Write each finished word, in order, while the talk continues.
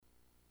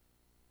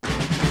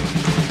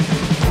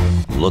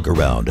look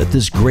around at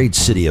this great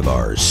city of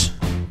ours,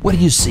 what do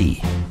you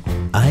see?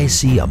 I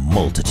see a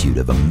multitude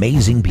of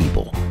amazing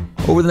people.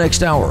 Over the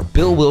next hour,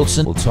 Bill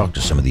Wilson will talk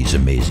to some of these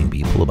amazing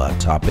people about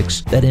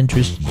topics that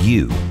interest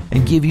you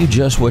and give you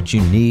just what you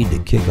need to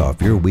kick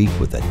off your week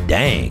with a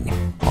dang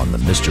on the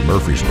Mr.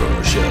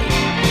 Murfreesboro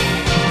Show.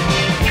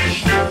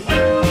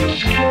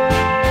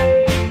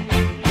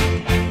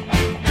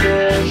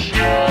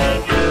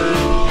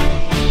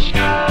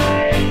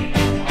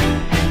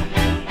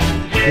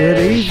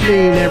 Good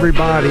evening,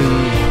 everybody.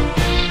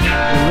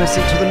 You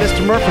listen to the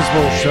Mr.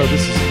 Murfreesboro Show.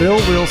 This is Bill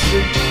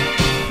Wilson,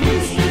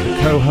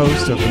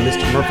 co-host of the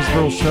Mr.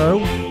 Murfreesboro Show.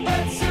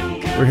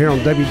 We're here on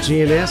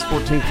WGNS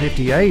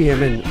 1450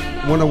 AM and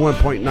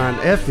 101.9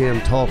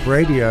 FM Talk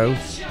Radio.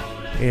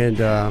 And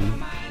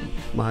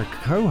my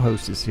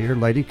co-host is here,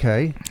 Lady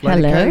K.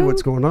 Lady Hello. K,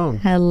 what's going on?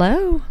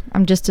 Hello.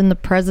 I'm just in the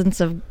presence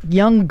of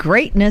young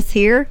greatness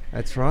here.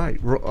 That's right.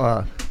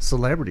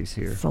 Celebrities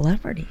here.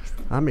 Celebrities.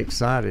 I'm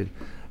excited.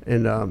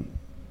 And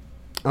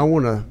I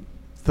want to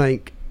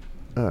thank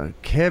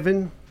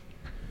Kevin,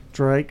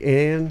 Drake,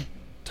 and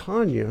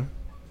Tanya,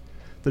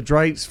 the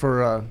Drakes,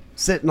 for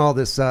setting all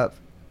this up.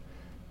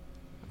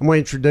 I'm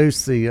going to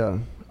introduce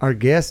our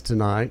guest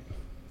tonight.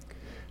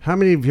 How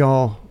many of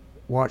y'all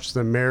watched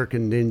the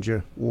American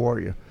Ninja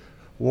Warrior?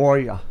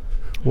 Warrior.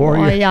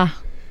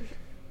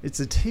 It's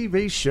a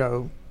TV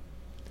show.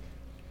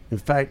 In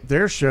fact,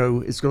 their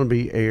show is going to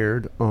be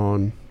aired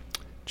on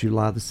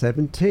July the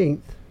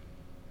 17th.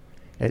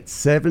 At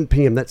 7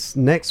 p.m. That's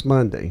next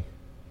Monday.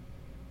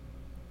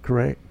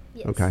 Correct?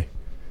 Yes. Okay.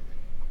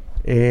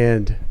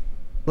 And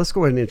let's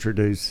go ahead and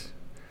introduce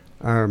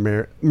our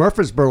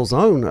Murfreesboro's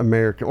own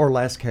American, or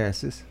Las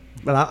Casas.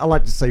 But I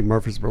like to say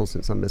Murfreesboro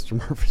since I'm Mr.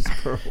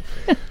 Murfreesboro.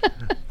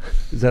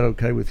 Is that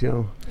okay with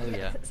y'all? Oh,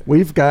 yeah.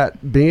 We've got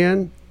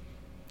Ben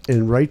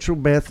and Rachel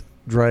Beth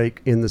Drake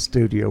in the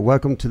studio.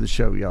 Welcome to the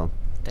show, y'all.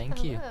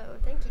 Thank you. Hello,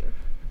 thank you.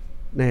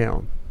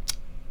 Now,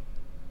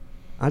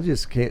 I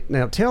just can't.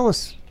 Now, tell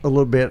us a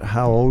little bit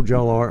how old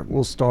y'all are.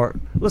 We'll start.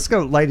 Let's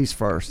go ladies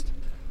first.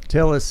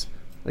 Tell us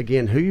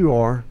again who you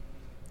are.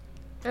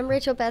 I'm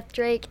Rachel Beth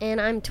Drake, and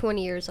I'm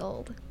 20 years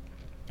old.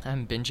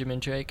 I'm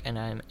Benjamin Drake, and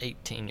I'm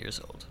 18 years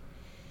old.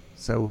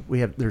 So we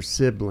have their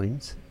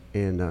siblings,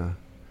 and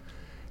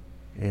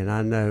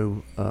I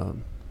know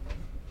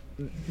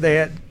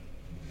that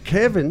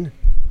Kevin,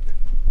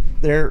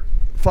 their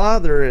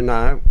father, and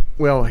I.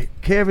 Well,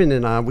 Kevin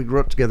and I, we grew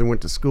up together,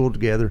 went to school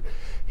together.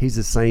 He's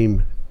the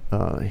same.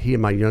 He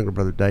and my younger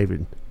brother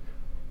David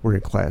were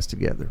in class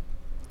together.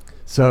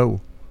 So,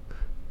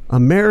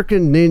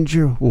 American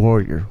Ninja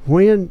Warrior.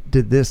 When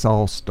did this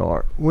all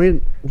start?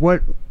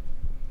 What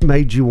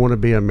made you want to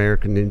be an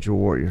American Ninja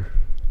Warrior?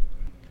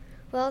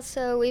 Well,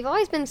 so we've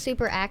always been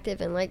super active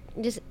in like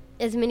just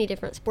as many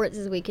different sports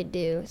as we could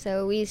do.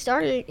 So we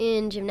started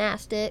in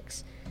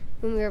gymnastics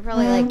when we were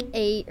probably like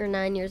 8 or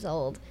 9 years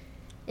old.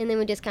 And then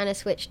we just kind of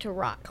switched to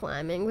rock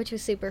climbing, which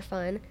was super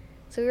fun.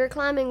 So we were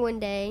climbing one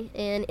day,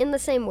 and in the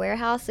same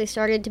warehouse, they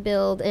started to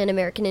build an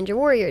American Ninja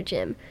Warrior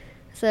gym.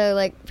 So,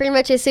 like, pretty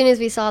much as soon as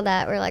we saw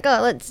that, we're like,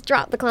 oh, let's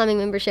drop the climbing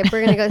membership.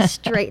 We're going to go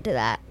straight to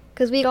that.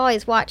 Because we'd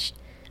always watched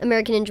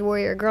American Ninja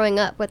Warrior growing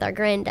up with our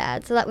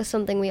granddad, so that was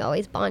something we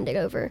always bonded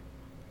over.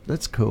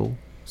 That's cool.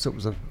 So it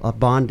was a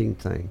bonding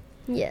thing.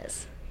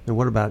 Yes. And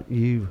what about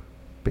you,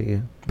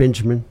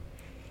 Benjamin?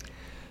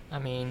 I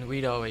mean,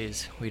 we'd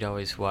always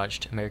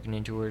watched American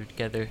Ninja Warrior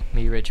together,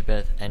 me, Rachel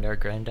Beth, and our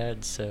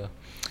granddad. So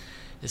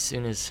as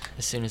soon as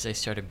I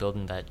started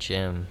building that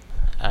gym,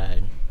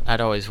 I'd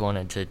always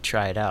wanted to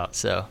try it out.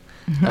 So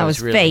That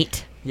was really,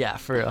 fate. Yeah,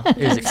 for real. It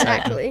was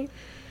exciting.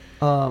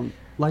 Exactly.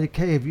 Lady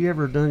K, have you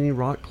ever done any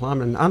rock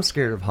climbing? I'm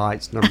scared of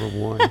heights, number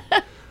one.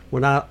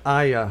 When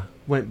I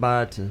went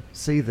by to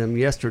see them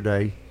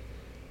yesterday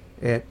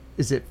at,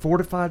 is it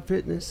Fortified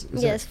Fitness?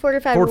 Yes,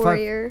 Fortified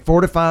Warrior.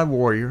 Fortified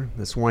Warrior.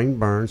 That's Wayne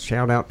Burns.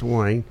 Shout out to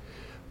Wayne.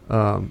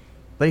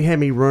 They had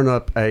me run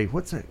up a,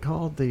 what's that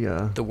called?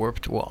 The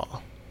warped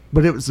wall.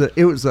 But it was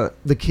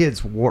the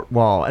kids'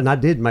 wall, and I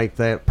did make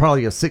that.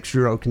 Probably a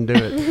 6-year-old can do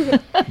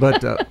it.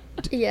 But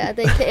Yeah,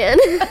 they can.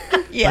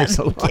 Yeah. thanks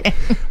a lot.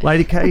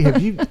 Lady K,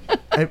 have you?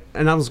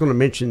 And I was going to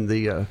mention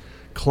the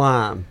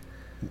climb.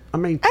 I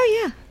mean,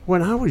 Oh, yeah.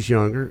 when I was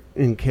younger,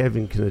 and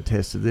Kevin can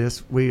attest to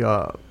this, we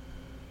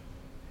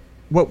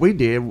what we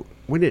did,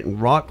 we didn't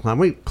rock climb.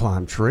 We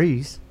climbed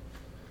trees.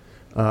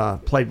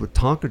 Played with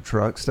Tonka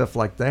trucks, stuff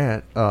like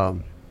that.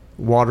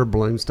 Water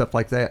balloons, stuff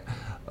like that.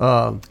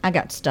 I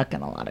got stuck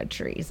in a lot of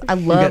trees. I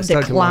loved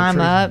to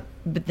climb up,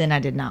 but then I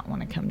did not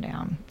want to come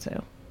down.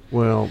 So,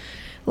 well,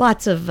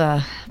 lots of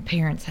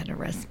parents had to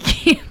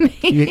rescue me.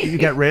 you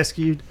got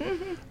rescued.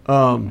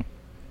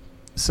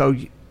 So,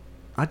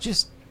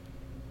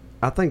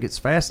 I think it's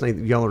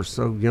fascinating that y'all are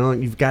so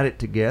young. You've got it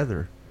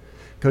together,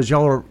 because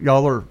y'all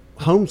are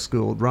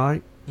homeschooled,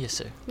 right? Yes,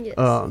 sir. Yes.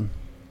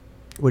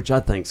 Which I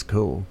think's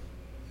cool,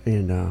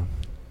 and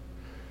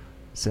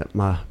except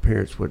my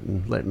parents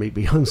wouldn't let me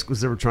be homeschooled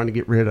because they were trying to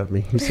get rid of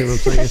me. You see what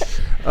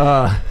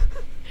I'm saying?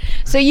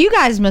 So you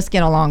guys must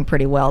get along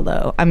pretty well,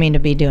 though. I mean, to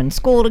be doing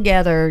school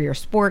together, your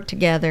sport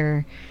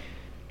together,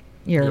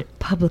 your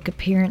public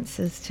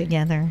appearances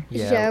together.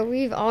 Yeah,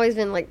 we've always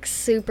been like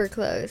super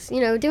close. You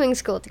know, doing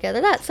school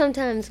together, that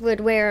sometimes would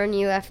wear on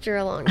you after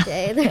a long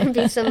day. There'd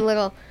be some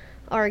little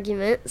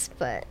arguments,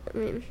 but I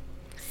mean.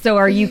 So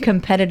are you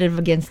competitive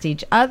against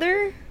each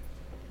other?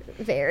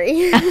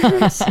 Very.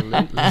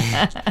 Absolutely.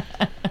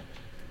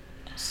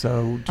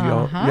 So do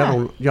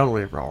y'all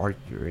don't ever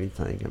argue or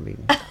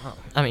anything?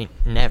 I mean,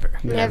 never.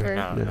 Never.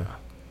 No.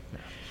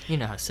 You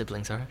know how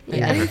siblings are. They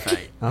Yeah. never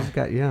fight. I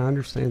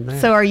understand that.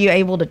 So are you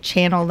able to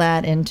channel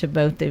that into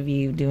both of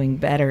you doing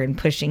better and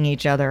pushing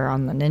each other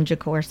on the ninja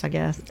course, I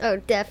guess? Oh,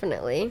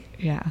 definitely.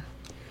 Yeah.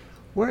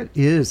 What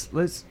is,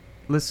 let's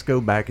go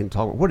back and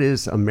talk, what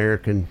is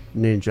American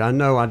Ninja? I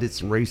know I did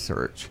some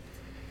research,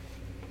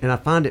 and I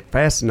find it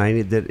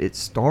fascinating that it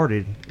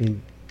started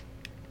in,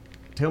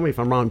 tell me if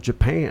I'm wrong,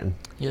 Japan.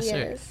 Yes, sir.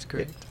 Yes. It's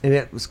great. And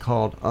it was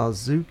called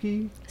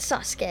Sasuke.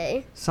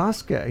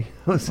 Sasuke.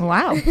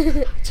 Wow.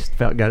 Just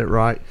got it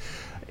right.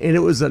 And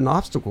it was an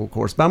obstacle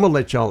course. But I'm going to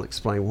let y'all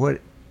explain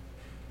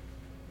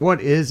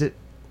what is it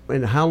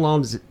and how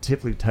long does it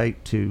typically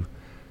take to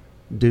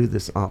do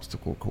this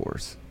obstacle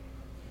course?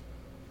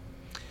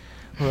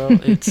 Well,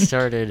 it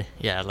started,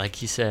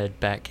 like you said,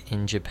 back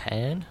in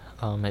Japan.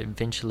 It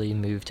eventually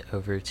moved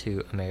over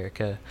to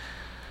America.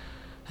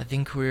 I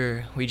think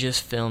we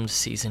just filmed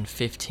season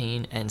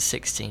 15 and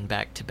 16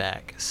 back to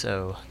back.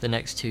 So the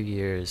next 2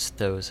 years,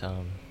 those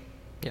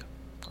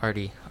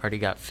already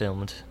got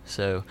filmed.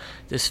 So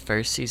this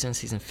first season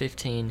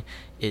 15,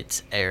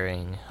 it's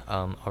airing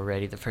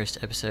already. The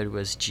first episode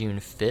was June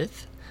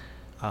 5th.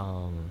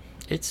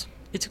 It's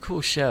a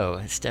cool show.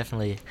 It's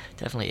definitely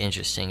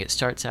interesting. It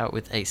starts out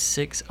with a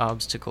 6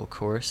 obstacle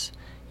course.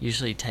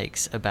 Usually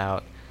takes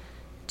about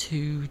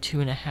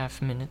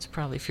 2.5 minutes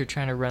probably if you're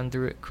trying to run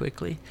through it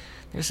quickly.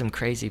 There's some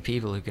crazy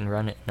people who can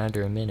run it in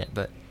under a minute,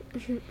 but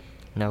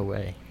no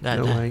way.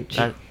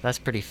 That's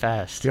pretty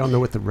fast. Do y'all know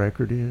what the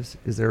record is?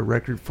 Is there a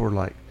record for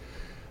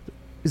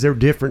is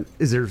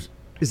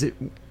it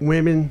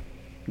women,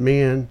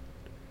 men?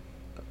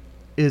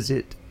 Is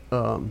it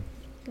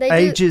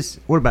ages?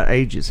 What about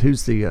ages?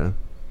 Who's the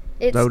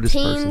it's oldest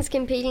teens person?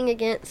 competing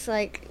against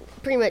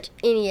pretty much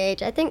any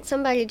age. I think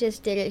somebody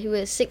just did it who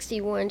was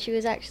 61. She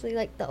was actually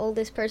the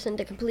oldest person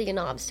to complete an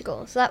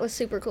obstacle. So that was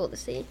super cool to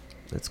see.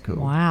 That's cool.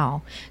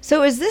 Wow.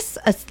 So is this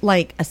a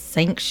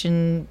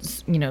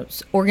sanctioned,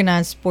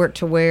 organized sport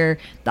to where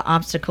the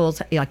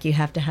obstacles, you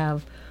have to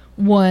have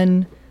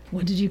one,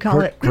 what did you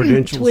call it?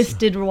 Credentials.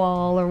 Twisted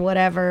wall or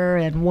whatever,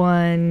 and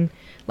one,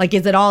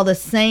 is it all the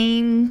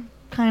same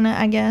kind of,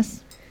 I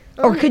guess?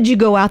 Or could you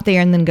go out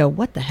there and then go,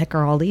 what the heck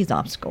are all these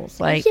obstacles?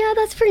 Yeah,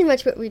 that's pretty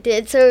much what we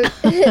did. So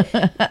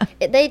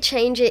they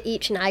change it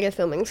each night of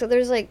filming. So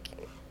there's 8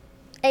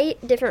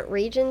 different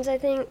regions, I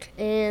think,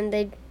 and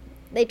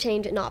they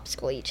change an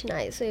obstacle each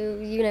night, so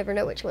you never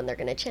know which one they're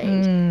going to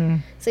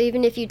change. So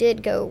even if you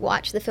did go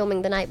watch the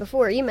filming the night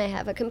before, you may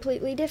have a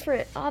completely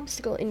different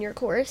obstacle in your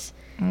course.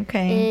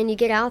 Okay. And you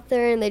get out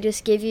there and they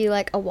just give you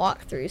a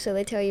walkthrough. So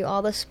they tell you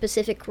all the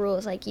specific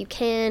rules, you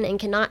can and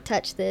cannot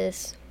touch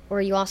this, or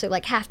you also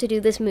have to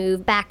do this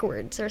move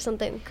backwards or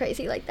something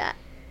crazy like that.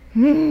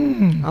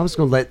 I was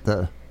going to let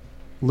the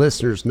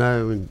listeners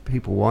know and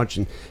people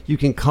watching, you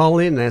can call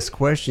in and ask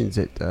questions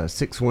at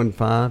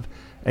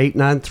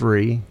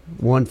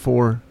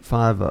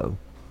 615-893-1450.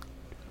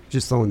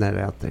 Just throwing that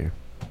out there.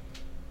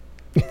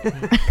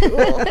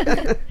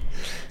 Cool.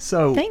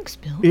 So thanks,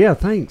 Bill. Yeah,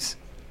 thanks.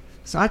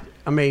 So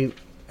I mean,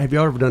 have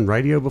y'all ever done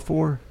radio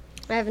before?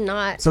 I have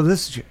not. So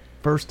this is your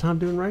first time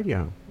doing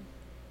radio.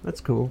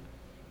 That's cool.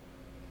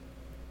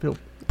 Feel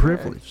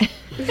privileged.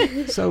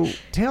 So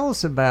tell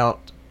us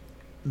about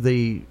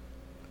the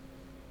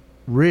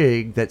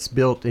rig that's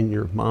built in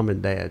your mom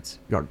and dad's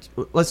yard.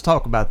 Let's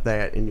talk about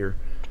that in your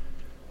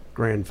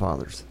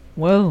grandfather's.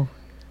 Whoa.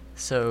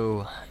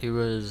 So it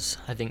was,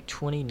 I think,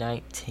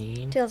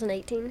 2018.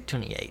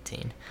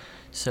 2018.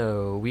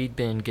 So we'd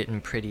been getting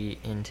pretty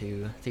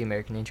into the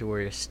American Ninja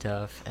Warrior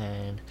stuff,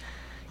 and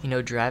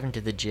driving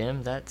to the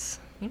gym, that's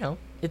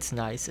it's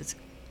nice. It's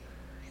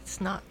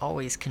not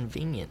always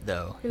convenient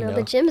though.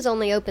 The gym's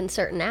only open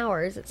certain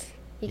hours.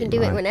 You can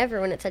do it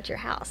whenever when it's at your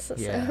house. So.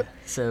 Yeah.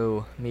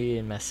 So me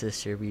and my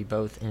sister, we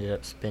both ended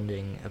up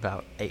spending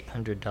about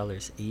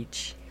 $800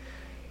 each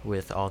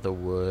with all the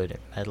wood and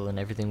metal and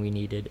everything we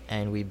needed,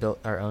 and we built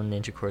our own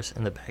ninja course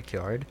in the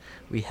backyard.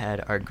 We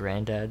had our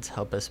granddads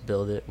help us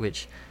build it,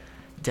 which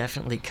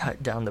definitely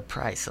cut down the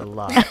price a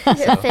lot.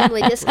 So,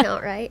 family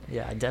discount, right?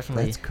 Yeah,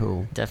 definitely. That's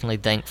cool. Definitely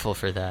thankful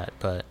for that,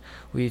 but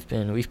we've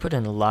put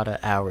in a lot of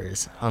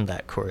hours on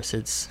that course.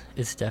 It's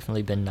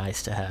definitely been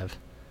nice to have.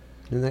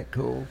 Isn't that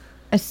cool?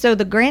 So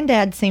the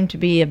granddad seemed to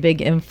be a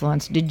big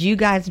influence. Did you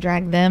guys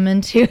drag them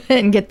into it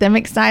and get them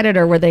excited,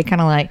 or were they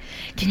kind of like,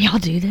 "Can y'all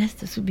do this?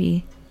 This would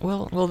be."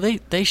 Well,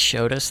 they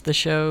showed us the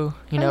show,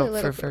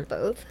 for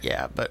both.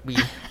 Yeah, but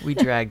we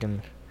dragged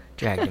them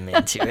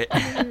into it.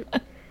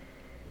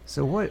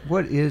 So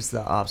what is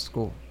the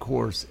obstacle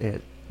course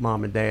at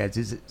mom and dad's?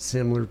 Is it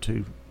similar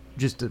to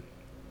just a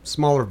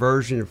smaller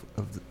version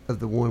of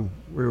the one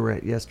we were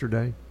at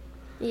yesterday?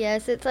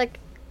 Yes, it's like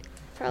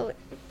probably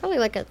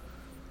like a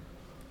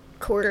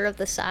quarter of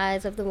the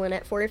size of the one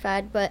at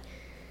Fortified, but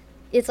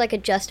it's like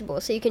adjustable,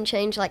 so you can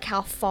change like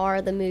how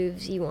far the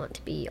moves you want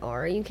to be,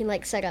 or you can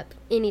like set up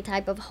any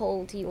type of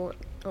hold you want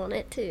on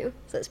it too.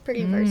 So it's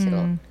pretty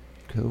versatile.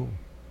 Cool.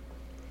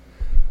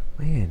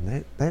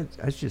 Man,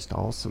 that's just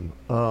awesome.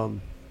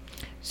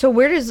 So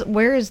where's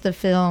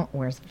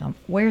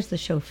the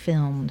show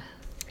filmed?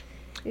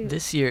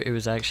 This year, it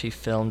was actually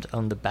filmed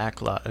on the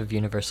back lot of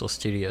Universal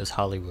Studios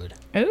Hollywood.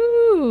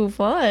 Ooh,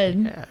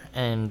 fun. Yeah,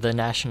 and the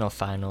national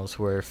finals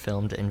were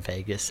filmed in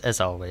Vegas, as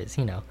always.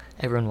 You know,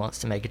 everyone wants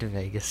to make it to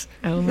Vegas.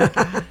 Oh my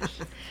gosh.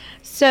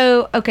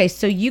 So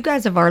you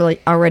guys have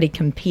already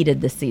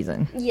competed this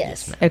season.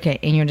 Yes. ma'am. Okay,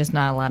 and you're just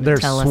not allowed to There's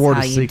tell us sword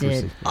how of you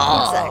secrecy. did. Oh,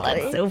 Oh,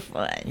 exactly. that's so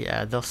fun.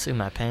 Yeah, they'll sue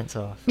my pants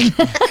off.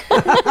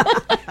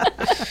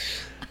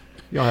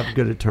 Y'all have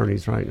good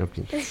attorneys, right? No, I'm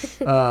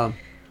kidding.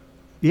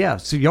 Yeah,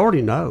 so you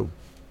already know.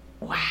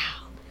 Wow.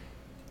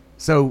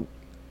 So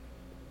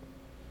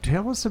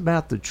tell us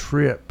about the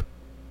trip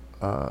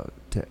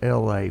to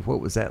L.A. What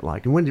was that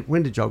like? And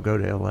when did y'all go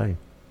to L.A.?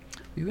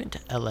 We went to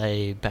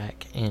LA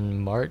back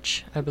in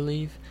March, I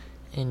believe.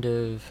 End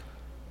of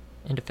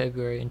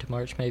February, into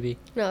March maybe.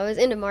 No, it was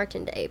into March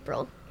into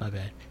April. My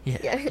bad. Yeah.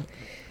 Yeah.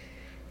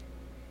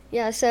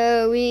 Yeah,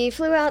 so we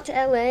flew out to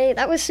LA.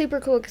 That was super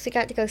cool because we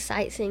got to go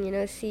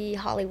sightseeing, see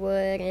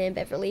Hollywood and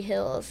Beverly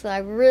Hills. So I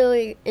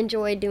really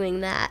enjoyed doing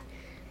that.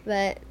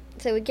 But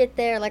so we get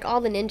there, like all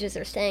the ninjas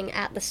are staying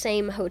at the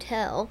same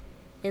hotel,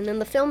 and then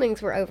the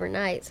filmings were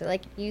overnight. So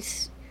like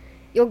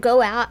you'll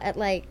go out at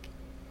like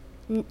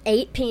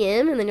 8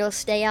 p.m. and then you'll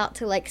stay out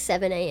till like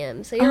 7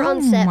 a.m. So you're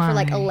on set for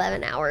like my.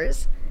 11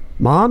 hours.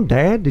 Mom,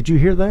 Dad, did you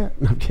hear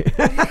that? No, I'm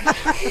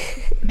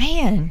kidding.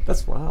 Man,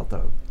 That's wild,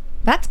 though.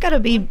 that's got to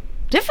be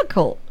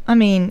difficult. I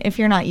mean, if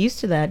you're not used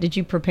to that, did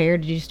you prepare?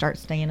 Did you start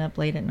staying up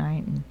late at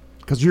night?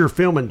 Because you were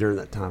filming during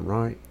that time,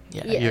 right?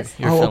 Yeah. Yes.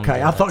 You're Oh, filming okay.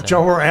 during I that thought time.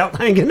 y'all were out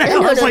hanging out.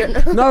 No, I was no,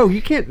 like, no. no,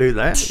 you can't do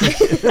that.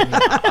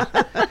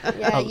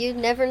 Yeah, you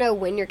never know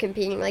when you're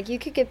competing. Like, you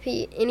could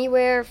compete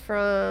anywhere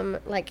from,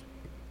 like,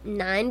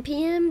 9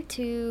 p.m.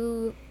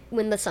 to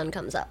when the sun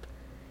comes up.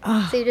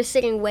 Ah. So you're just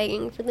sitting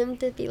waiting for them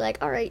to be like,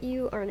 all right,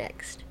 you are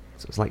next.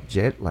 So it's like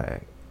jet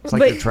lag. It's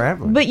like you're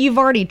traveling. But you've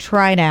already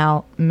tried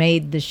out,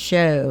 made the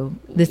show.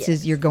 This is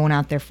Yes. you're going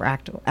out there for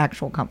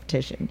actual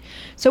competition.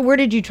 So where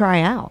did you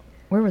try out?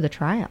 Where were the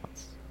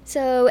tryouts?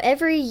 So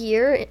every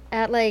year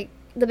at, like,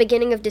 the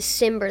beginning of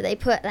December, they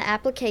put the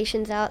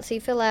applications out. So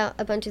you fill out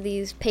a bunch of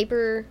these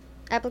paper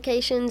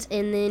applications,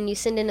 and then you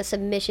send in a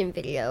submission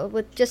video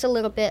with just a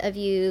little bit of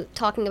you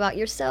talking about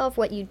yourself,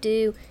 what you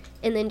do,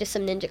 and then just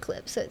some ninja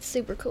clips. So it's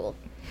super cool.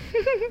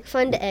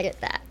 Fun to edit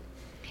that.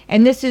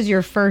 And this is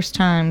your first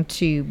time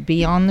to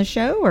be on the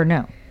show, or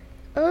no?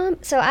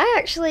 So I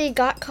actually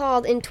got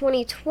called in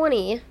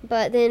 2020,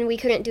 but then we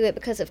couldn't do it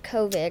because of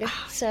COVID.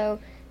 So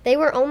they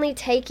were only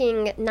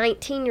taking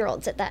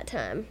 19-year-olds at that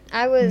time.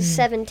 I was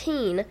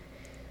 17,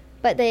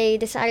 but they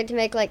decided to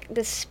make like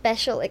this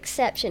special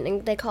exception,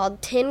 and they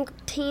called 10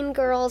 teen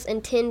girls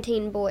and 10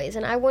 teen boys,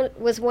 and I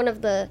was one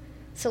of the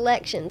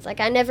selections. Like,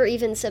 I never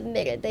even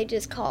submitted. They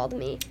just called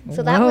me.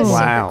 So that was Whoa.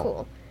 Wow. super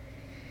cool.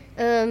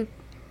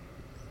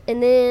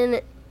 And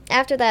then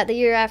after that, the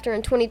year after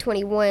in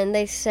 2021,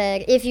 they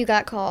said if you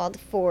got called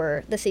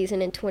for the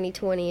season in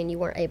 2020 and you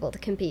weren't able to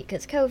compete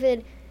because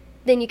COVID,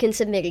 then you can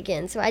submit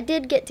again. So I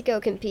did get to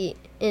go compete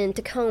in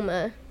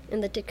Tacoma,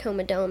 in the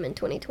Tacoma Dome in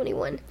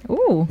 2021.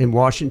 Ooh, in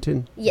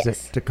Washington? Is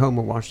Yes. it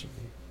Tacoma,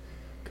 Washington?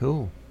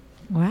 Cool.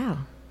 wow.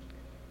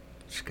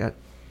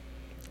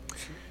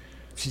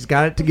 She's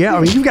got it together.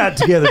 I mean, you got it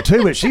together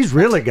too, but she's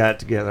really got it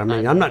together. I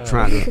mean, I'm not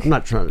trying to. I'm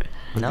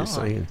No, just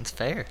saying. it's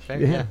fair. Yeah.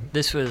 Yeah.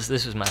 This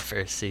was my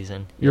first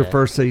season. Your Yeah.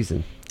 first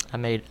season. I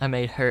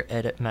made her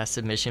edit my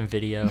submission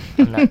video.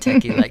 I'm not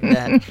techie like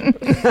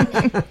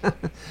that.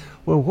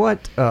 Well,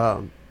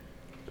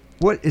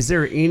 what is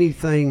there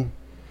anything?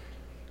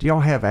 Do y'all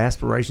have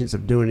aspirations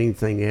of doing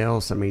anything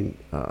else? I mean,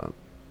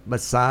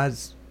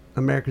 besides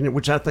American,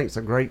 which I think is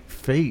a great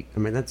feat. I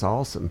mean, that's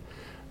awesome.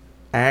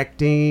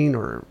 Acting,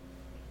 or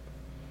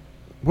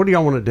what do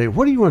y'all want to do?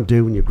 What do you want to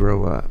do when you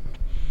grow up?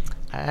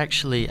 I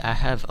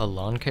have a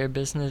lawn care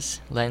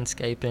business,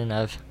 landscaping.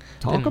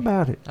 Talk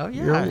about it. Oh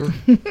You're-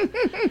 yeah.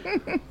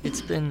 It's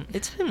been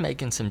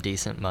making some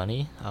decent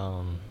money.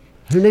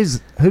 Who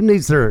needs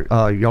their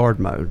yard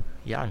mowed?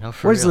 Yeah, no,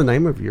 for What's real. the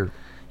name of your?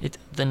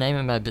 The name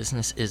of my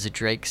business is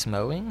Drake's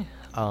Mowing.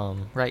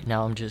 Right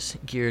now I'm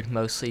just geared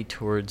mostly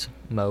towards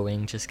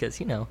mowing, just because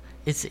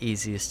it's the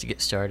easiest to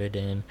get started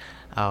in.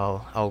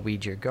 I'll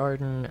weed your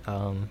garden,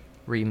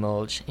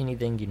 remulch,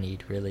 anything you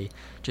need really.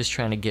 Just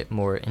trying to get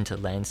more into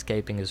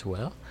landscaping as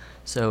well.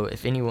 So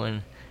if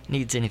anyone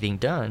needs anything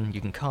done,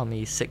 you can call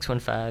me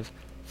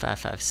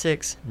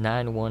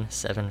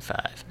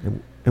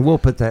 615-556-9175. And we'll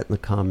put that in the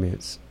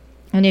comments.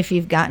 And if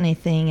you've got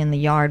anything in the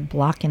yard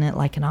blocking it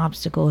like an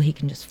obstacle, he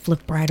can just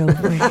flip right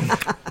over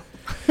it.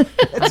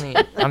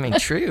 I mean,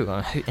 true.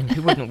 And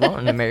who wouldn't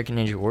want an American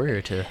Ninja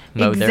Warrior to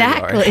mow their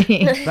yard?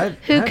 Exactly.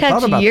 Who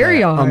cuts your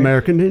yard?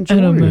 American Ninja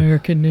An Warrior.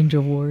 American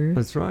Ninja Warrior.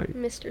 That's right.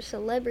 Mr.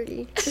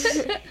 Celebrity.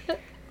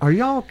 Are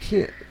y'all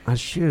I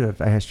should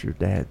have asked your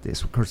dad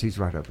this. Of course, he's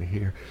right over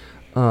here.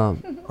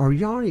 Are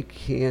y'all any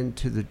kin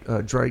to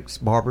the Drake's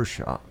barber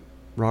shop,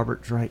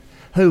 Robert Drake,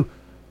 who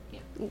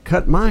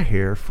cut my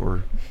hair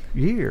for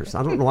years?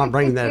 I don't know why I'm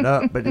bringing that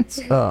up, but it's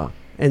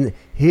and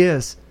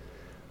his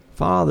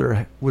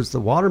father was the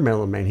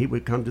watermelon man. He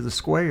would come to the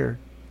square.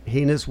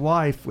 He and his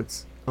wife would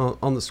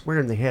on the square,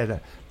 and they had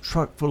a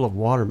truck full of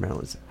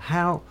watermelons.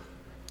 How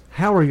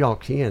are y'all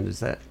kin? Is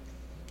that?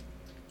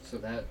 So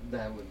that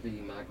would be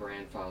my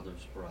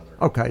grandfather's brother.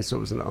 Okay, so it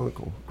was an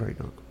uncle, great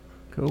uncle.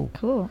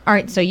 Cool. All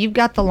right, so you've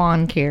got the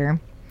lawn care.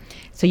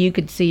 So you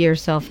could see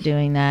yourself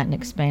doing that and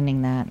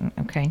expanding that.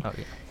 Okay. Oh,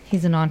 yeah.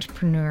 He's an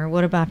entrepreneur.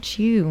 What about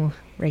you,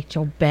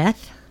 Rachel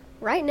Beth?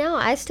 Right now,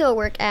 I still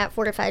work at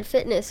Fortified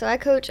Fitness, so I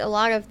coach a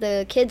lot of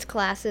the kids'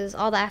 classes,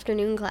 all the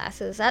afternoon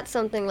classes. That's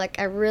something, like,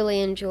 I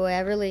really enjoy.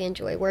 I really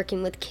enjoy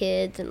working with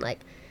kids, and,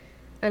 like,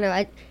 I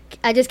know,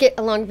 I just get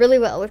along really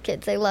well with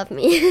kids. They love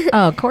me.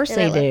 Oh, of course And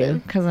they I love do. them.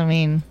 Because, I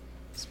mean...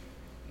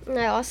 And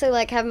I also,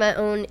 like, have my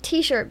own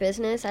t-shirt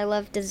business. I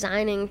love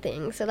designing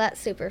things, so that's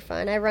super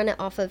fun. I run it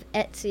off of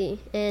Etsy,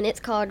 and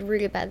it's called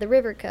Rooted by the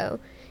River Co.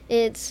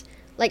 It's,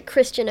 like,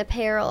 Christian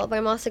apparel, but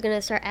I'm also going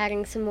to start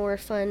adding some more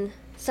fun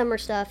summer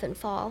stuff and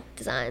fall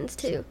designs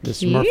too.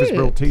 Mr.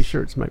 Murfreesboro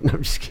t-shirts, maybe. No,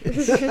 I'm just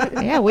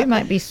kidding. Yeah, we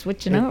might be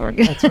switching over.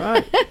 That's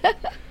right.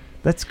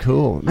 That's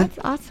cool. That's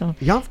awesome.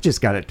 Y'all just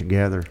got it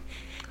together,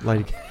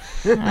 lady.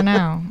 I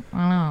know.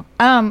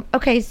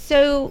 Okay,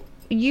 so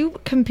you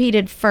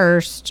competed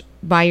first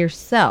by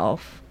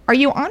yourself. Are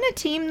you on a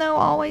team though?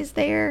 Always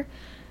there?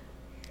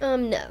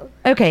 No.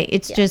 Okay,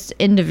 it's just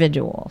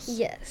individuals.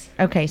 Yes.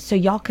 Okay, so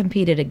y'all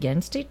competed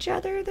against each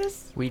other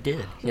this? We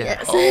did. Yeah.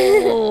 Yes.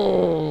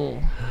 Oh.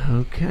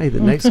 Okay, the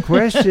next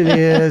question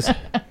is,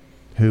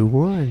 who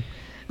won?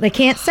 They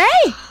can't say.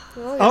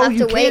 Well, you'll have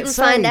to wait and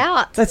find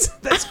out. That's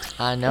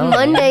I know.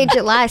 Monday,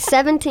 July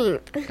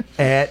 17th,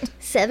 at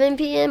 7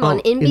 p.m. on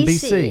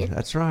NBC.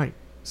 That's right.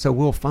 So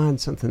we'll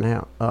find something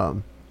out.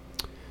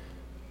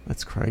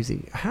 That's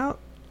crazy. How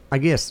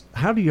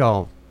do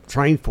y'all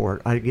train for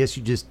it? I guess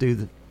you just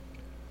do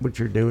what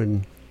you're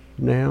doing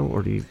now,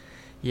 or do you?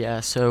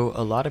 Yeah, so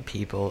a lot of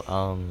people,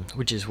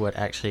 which is what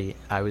actually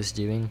I was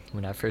doing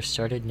when I first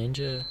started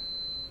Ninja,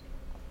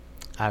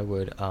 I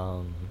would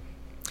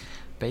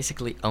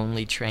basically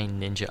only train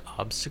ninja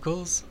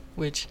obstacles,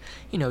 which,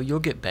 you'll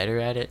get better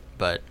at it,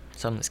 but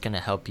something that's going to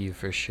help you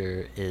for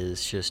sure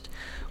is just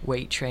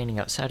weight training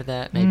outside of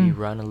that. Maybe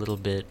run a little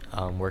bit,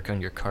 work on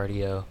your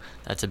cardio.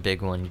 That's a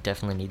big one. You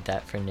definitely need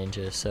that for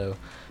Ninja. So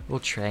we'll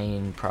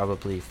train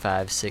probably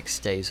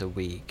 5-6 days a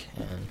week,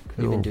 and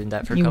we've been doing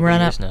that for a couple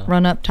years now.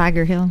 Run up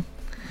Tiger Hill?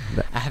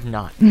 I have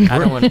not. I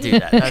don't want to do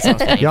that. That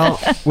sounds painful. Y'all,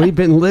 we've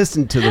been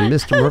listening to the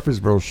Mr.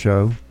 Murfreesboro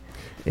show,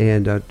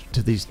 and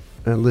to these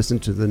listen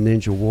to the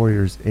Ninja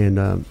Warriors,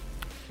 and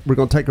we're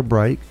going to take a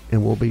break,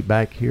 and we'll be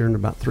back here in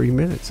about 3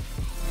 minutes.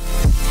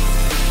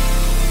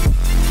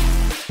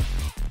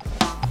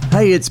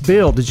 Hey, it's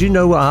Bill. Did you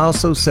know I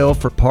also sell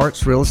for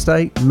Parks Real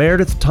Estate?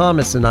 Meredith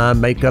Thomas and I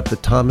make up the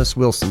Thomas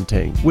Wilson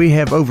team. We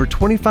have over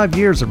 25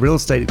 years of real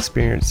estate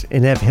experience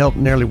and have helped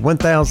nearly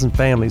 1,000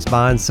 families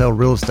buy and sell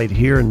real estate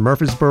here in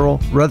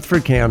Murfreesboro,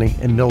 Rutherford County,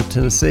 and Middle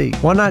Tennessee.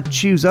 Why not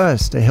choose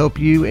us to help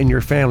you and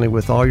your family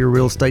with all your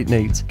real estate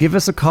needs? Give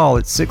us a call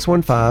at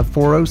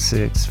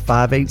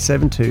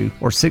 615-406-5872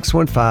 or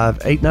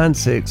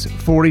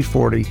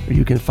 615-896-4040, or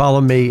you can follow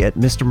me at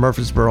Mr.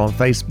 Murfreesboro on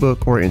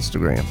Facebook or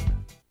Instagram.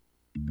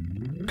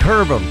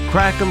 Curb them,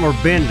 crack them, or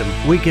bend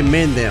them, we can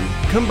mend them.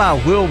 Come by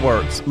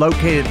Wheelworks,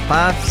 located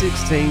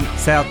 516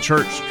 South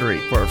Church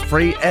Street. For a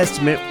free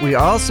estimate, we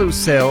also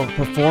sell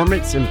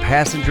performance and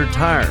passenger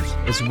tires,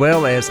 as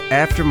well as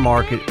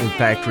aftermarket and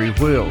factory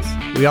wheels.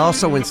 We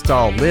also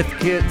install lift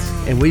kits,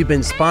 and we've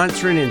been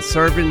sponsoring and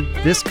serving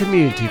this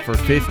community for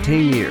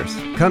 15 years.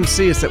 Come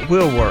see us at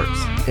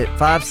Wheelworks at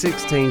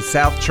 516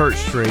 South Church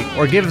Street,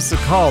 or give us a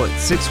call at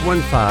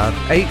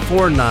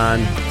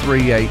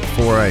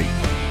 615-849-3848.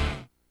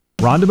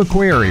 Rhonda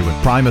McQuarrie with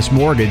Primus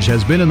Mortgage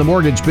has been in the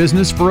mortgage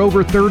business for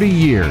over 30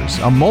 years,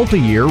 a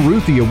multi-year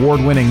Ruthie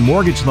Award-winning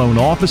mortgage loan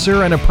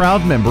officer and a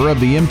proud member of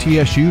the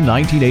MTSU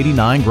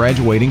 1989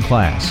 graduating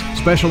class,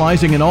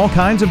 specializing in all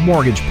kinds of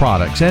mortgage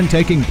products and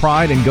taking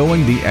pride in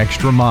going the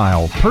extra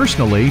mile,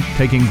 personally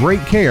taking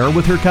great care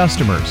with her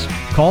customers.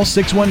 Call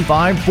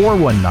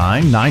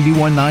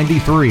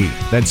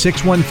 615-419-9193. That's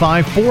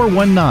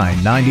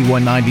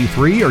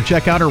 615-419-9193, or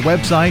check out our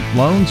website,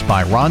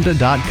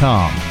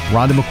 loansbyrhonda.com.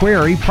 Rhonda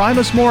McQuarrie,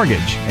 Primus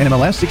Mortgage,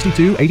 NMLS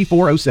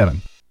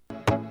 628407.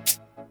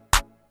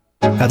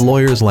 At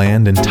Lawyers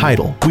Land and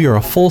Title, we are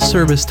a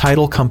full-service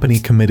title company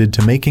committed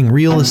to making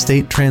real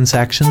estate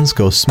transactions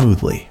go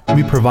smoothly.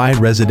 We provide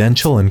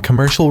residential and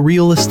commercial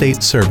real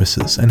estate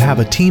services and have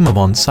a team of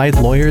on-site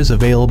lawyers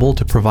available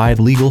to provide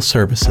legal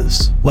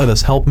services. Let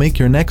us help make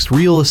your next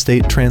real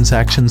estate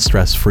transaction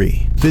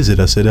stress-free. Visit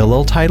us at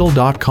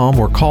lltitle.com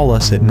or call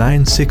us at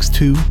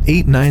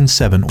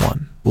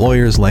 962-8971.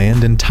 Lawyers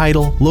Land and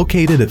Title,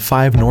 located at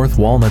 5 North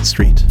Walnut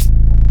Street.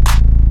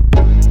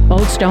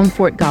 Old Stone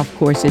Fort Golf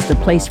Course is the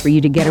place for you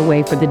to get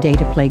away for the day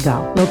to play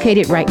golf.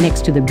 Located right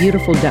next to the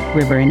beautiful Duck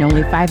River and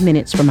only 5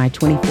 minutes from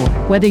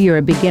I-24. Whether you're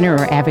a beginner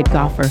or avid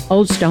golfer,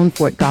 Old Stone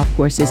Fort Golf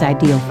Course is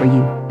ideal for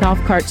you. Golf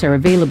carts are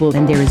available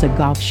and there is a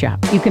golf shop.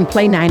 You can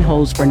play 9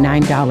 holes for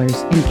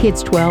 $9 and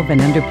kids 12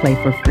 and under play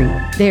for free.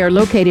 They are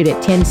located at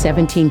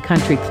 1017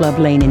 Country Club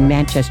Lane in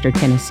Manchester,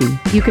 Tennessee.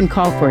 You can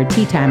call for a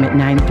tee time at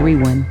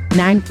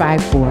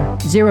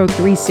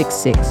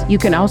 931-954-0366. You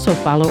can also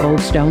follow Old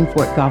Stone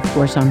Fort Golf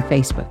Course on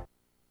Facebook.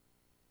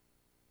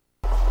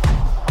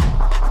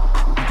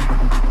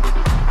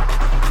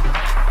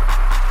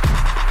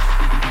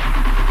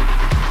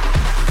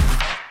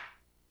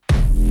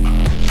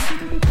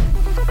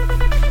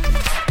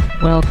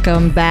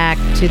 Welcome back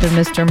to the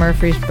Mr.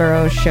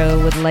 Murfreesboro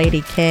Show with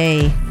Lady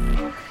K.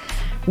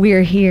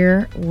 We're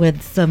here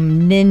with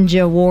some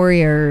ninja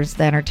warriors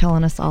that are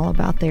telling us all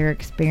about their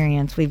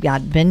experience. We've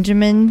got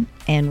Benjamin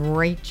and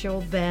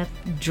Rachel Beth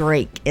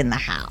Drake in the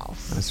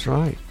house. That's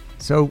right.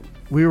 So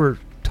we were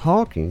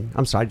talking.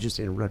 I'm sorry, I just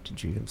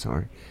interrupted you. I'm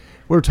sorry.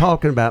 We were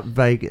talking about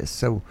Vegas.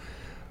 So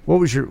what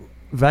was your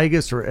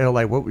Vegas or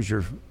LA? What was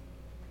the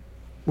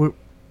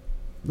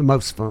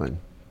most fun?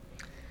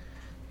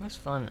 Most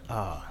fun?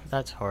 Oh,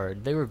 that's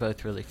hard. They were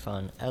both really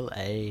fun.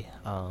 LA,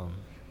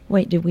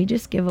 Wait, did we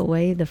just give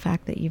away the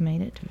fact that you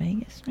made it to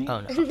Vegas? Right? oh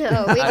no.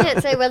 No, we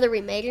can't say whether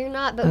we made it or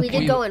not, but we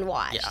did go and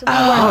watch. Yeah. So we were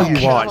Oh, there you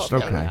the whole watched,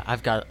 thing. okay. Yeah,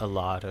 I've got a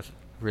lot of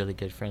really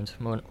good friends.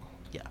 A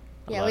Yeah,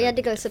 lot we of had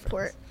to go good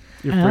support.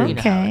 Your Oh. friend? You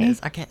know how it Okay. is.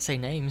 I can't say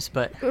names,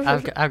 but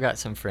I've got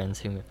some friends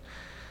who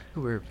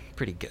were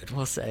pretty good,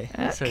 we'll say.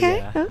 So Okay,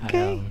 yeah,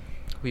 okay.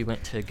 we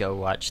went to go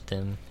watch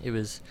them. It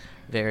was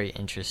very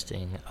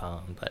interesting,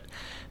 but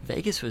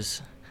Vegas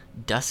was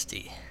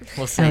dusty.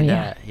 We'll say Oh, yeah.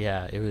 that.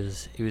 Yeah, it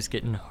was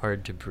getting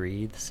hard to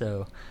breathe.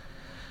 So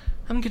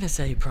I'm gonna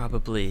say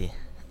probably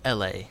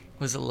LA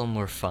was a little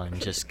more fun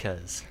just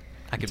because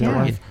I could Yeah.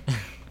 breathe.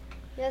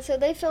 Yeah, so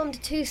they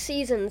filmed 2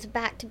 seasons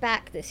back to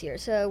back this year.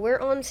 So we're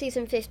on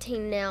season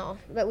 15 now,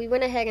 but we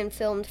went ahead and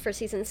filmed for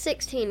season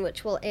 16,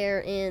 which will air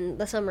in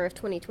the summer of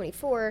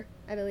 2024,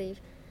 I believe.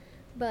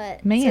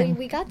 But Man. so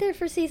we got there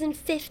for season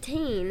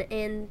 15,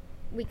 and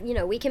we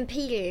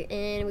competed,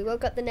 and we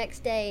woke up the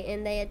next day,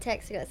 and they had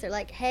texted us. They're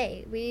like,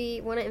 "Hey, we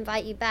want to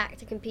invite you back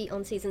to compete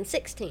on season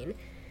 16."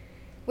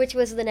 Which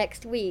was the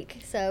next week.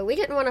 So we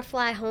didn't want to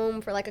fly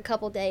home for like a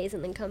couple days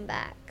and then come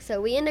back.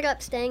 So we ended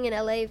up staying in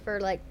LA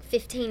for like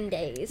 15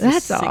 days.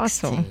 That's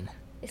awesome.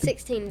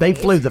 16 They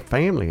days. flew the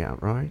family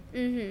out, right?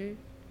 Mm-hmm.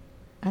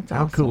 That's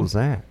How awesome. cool is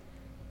that?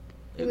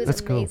 It was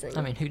That's cool. amazing.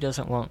 I mean, who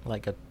doesn't want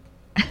like a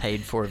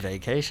paid for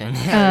vacation? It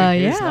was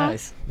yeah.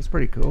 nice. It's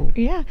pretty cool.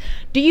 Yeah.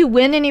 Do you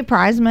win any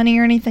prize money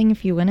or anything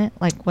if you win it?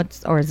 Like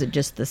or is it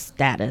just the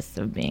status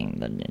of being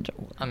the ninja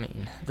warrior? I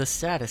mean, the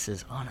status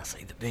is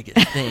honestly the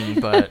biggest thing,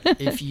 but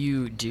if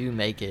you do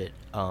make it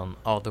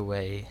all the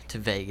way to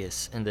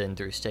Vegas and then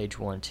through stage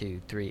 1,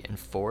 2, 3, and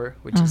 4,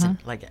 which is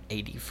like an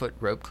 80-foot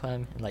rope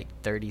climb in like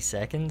 30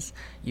 seconds,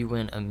 you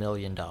win $1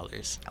 million.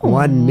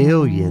 $1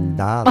 million.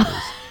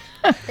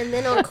 And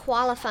then on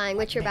qualifying,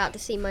 which you're about to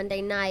see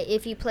Monday night,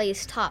 if you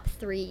place top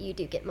 3, you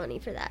do get money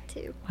for that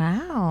too.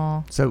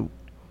 Wow. So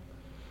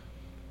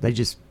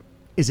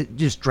is it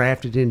just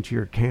drafted into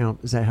your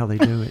account? Is that how they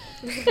do it?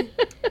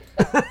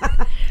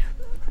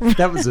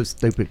 That was a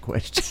stupid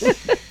question.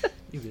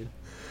 You did.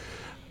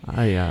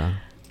 I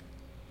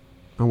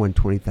won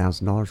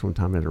 $20,000 one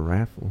time at a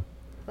raffle.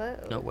 Whoa.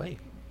 No way.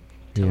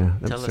 Yeah.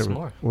 that Tell was us several-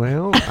 more.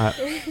 Well,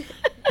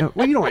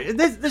 well, you know what?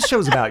 This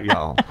show's about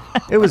y'all.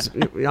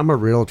 I'm a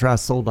realtor. I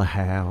sold a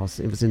house.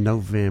 It was in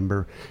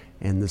November,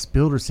 and this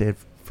builder said,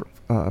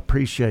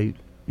 "Appreciate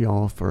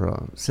y'all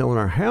for selling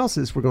our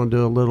houses. We're going to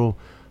do a little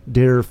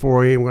dinner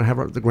for you. We're going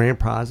to have the grand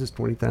prize is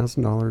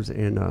 $20,000."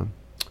 And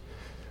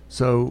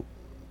so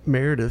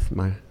Meredith,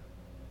 my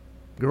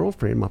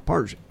girlfriend, my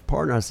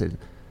partner, I said,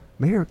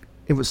 "Mayor,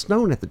 it was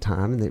snowing at the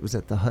time, and it was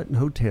at the Hutton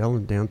Hotel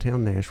in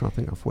downtown Nashville, I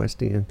think off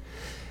West End."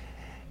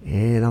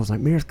 And I was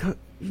like, "Meredith,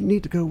 you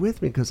need to go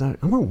with me because I'm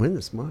going to win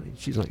this money."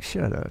 She's like,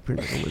 "Shut up. You're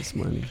not going to win this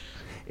money."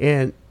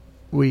 And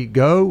we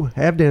go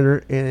have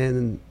dinner,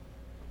 and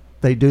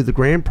they do the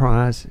grand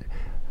prize.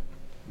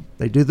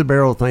 They do the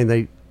barrel thing.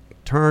 They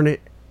turn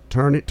it,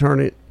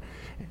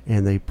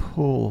 and they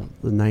pull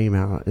the name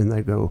out, and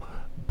they go,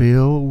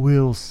 "Bill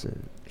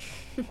Wilson."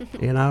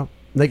 And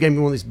they gave me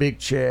one of these big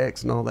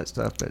checks and all that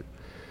stuff. But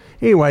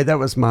anyway, that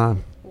was my...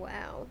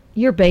 Wow.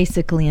 You're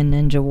basically a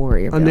ninja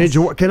warrior. A Bill.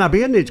 ninja. Can I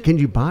be a ninja? Can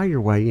you buy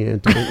your way in?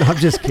 I'm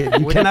just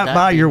kidding. You Wouldn't cannot that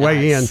buy be your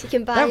way in. nice? You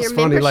can buy That was your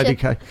funny, Lady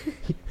K.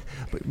 membership.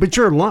 But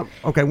you're a lump.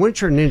 Okay, once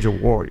you're a ninja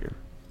warrior,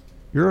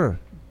 you're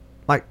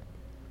like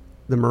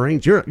the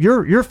Marines.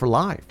 You're for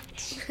life.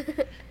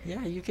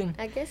 Yeah, you can.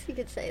 I guess you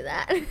could say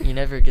that. You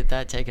never get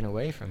that taken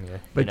away from you.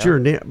 But you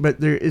know?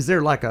 is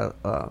there like and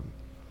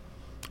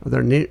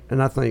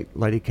I think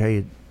Lady K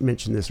had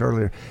mentioned this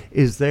earlier.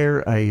 Is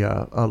there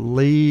a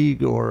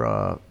league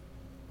or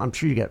I'm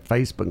sure you got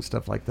Facebook and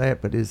stuff like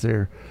that, but is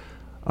there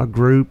a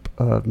group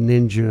of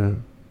Ninja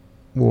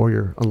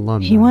Warrior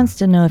alumni? He wants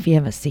to know if you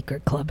have a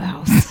secret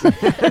clubhouse.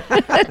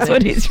 That's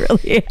what he's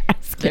really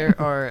asking. There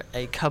are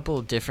a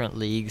couple different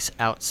leagues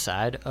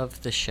outside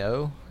of the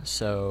show.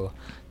 So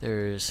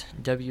there's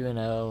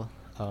WNL,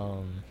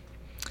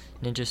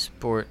 Ninja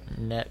Sport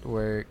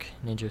Network,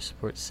 Ninja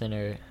Sports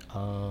Center.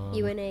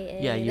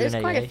 UNAA. Yeah, There's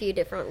quite a UNAA. few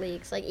different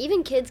leagues. Like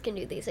even kids can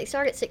do these. They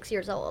start at 6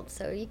 years old,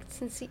 so you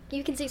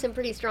can see some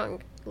pretty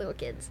strong little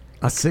kids.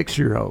 A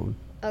 6-year-old.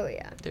 Oh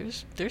yeah.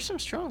 There's some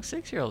strong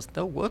 6-year-olds.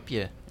 They'll whoop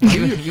you.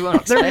 You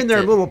won't They're in expect their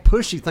it. little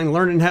pushy thing,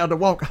 learning how to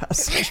walk.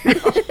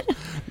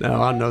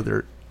 No, I know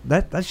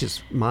that's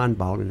just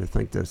mind-boggling to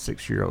think that a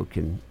 6-year-old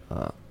can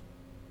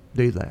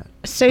do that.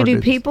 So Or do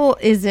this. people,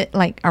 is it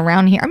like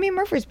around here? I mean,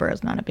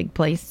 Murfreesboro's not a big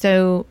place.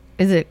 So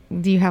do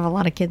you have a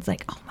lot of kids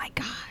like, oh my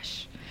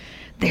gosh,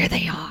 there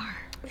they are?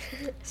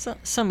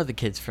 Some of the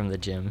kids from the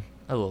gym,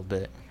 a little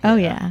bit. Oh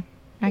yeah.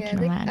 I can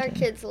Our imagine.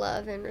 kids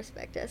love and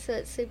respect us, so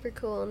it's super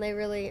cool, and they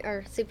really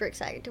are super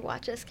excited to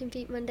watch us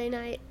compete Monday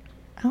night.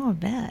 Oh, I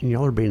bet. And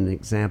y'all are being an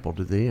example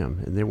to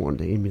them, and they're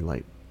wanting to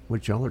emulate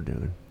what y'all are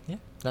doing. Yeah,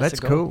 That's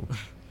the goal. cool.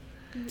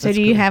 So That's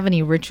do you cool. have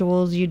any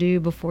rituals you do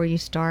before you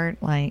start?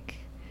 Like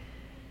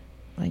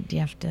do you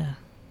have to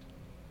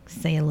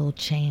say a little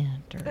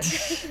chant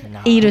or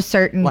Nah, eat a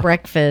certain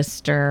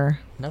breakfast or?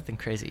 nothing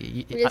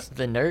crazy. We just-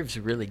 The nerves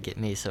really get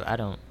me, so I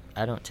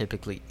don't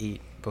typically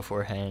eat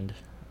beforehand.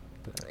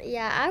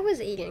 Yeah, I was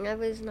eating. I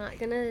was not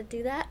gonna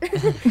do that.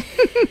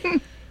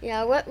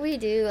 Yeah, what we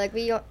do, like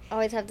we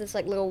always have this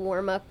like little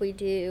warm up we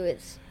do.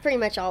 It's pretty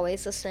much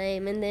always the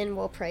same, and then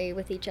we'll pray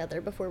with each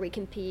other before we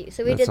compete.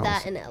 So we That's did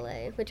that awesome. in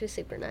LA, which was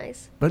super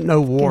nice. But no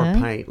war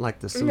Good. paint like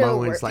the No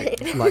war Samoans, like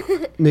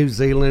paint. New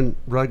Zealand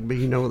rugby.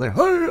 You know, they're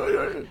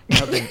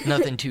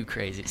Nothing too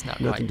crazy. It's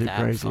not nothing quite too that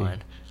crazy.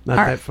 fun. Not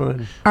Are- that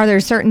fun. Are there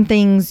certain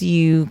things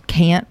you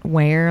can't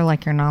wear?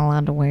 Like you're not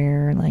allowed to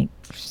wear like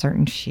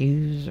certain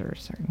shoes or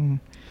certain.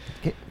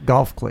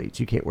 Golf cleats,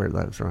 you can't wear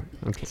those, right?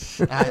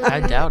 Okay.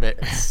 I doubt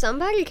it.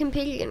 Somebody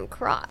competed in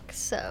Crocs,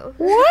 so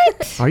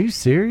What? Are you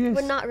serious?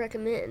 would not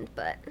recommend.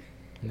 But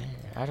Man,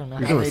 I don't know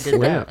You're how gonna they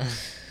did that. slip.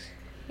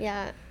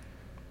 yeah,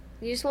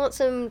 you just want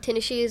some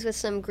tennis shoes with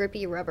some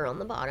grippy rubber on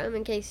the bottom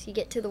in case you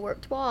get to the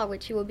warped wall,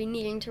 which you will be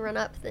needing to run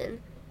up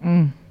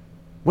then.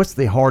 What's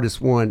the hardest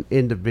one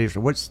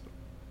individual? What's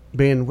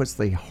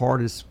the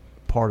hardest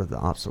part of the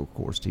obstacle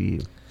course to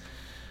you?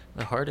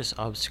 The hardest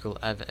obstacle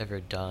I've ever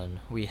done,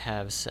 we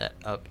have set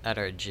up at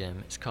our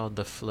gym. It's called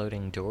the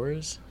floating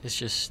doors. It's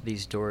just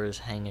these doors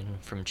hanging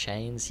from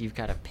chains. You've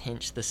got to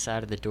pinch the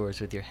side of the doors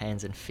with your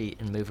hands and feet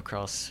and move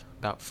across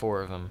about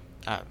 4 of them.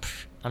 I'm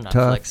not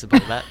Tough. flexible.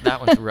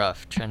 That one's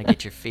rough, trying to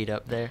get your feet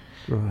up there.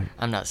 Right.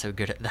 I'm not so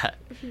good at that.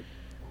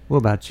 What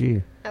about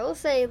you? I will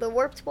say the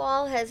warped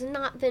wall has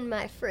not been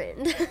my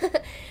friend.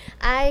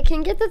 I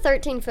can get the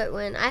 13-foot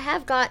one. I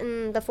have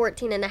gotten the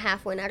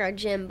 14.5 one at our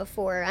gym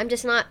before. I'm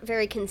just not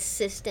very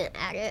consistent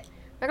at it.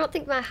 I don't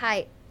think my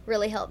height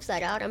really helps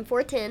that out. I'm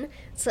 4'10",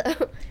 so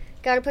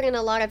got to put in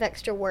a lot of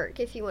extra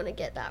work if you want to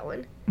get that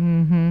one.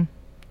 Mm-hmm.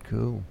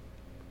 Cool.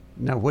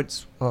 Now,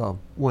 what's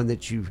one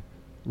that you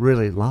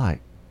really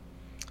like?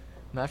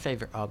 My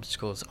favorite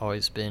obstacle has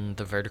always been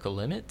the vertical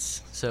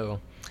limits. So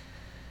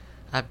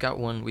I've got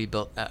one we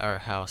built at our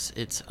house.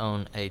 It's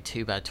on a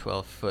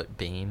 2x12 foot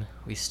beam.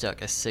 We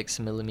stuck a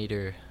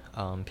 6mm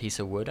piece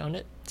of wood on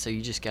it. So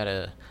you just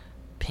gotta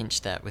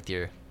pinch that with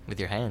your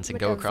hands and With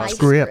go a across. vice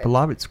Grip. grip. A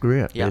lot of it's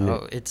grip. Yeah, isn't oh,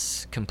 it?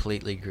 it's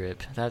completely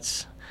grip.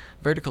 That's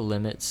vertical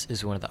limits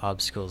is one of the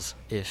obstacles.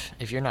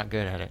 If you're not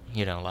good at it,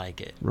 you don't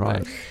like it. Right.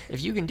 But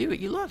if you can do it,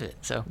 you love it.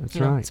 So That's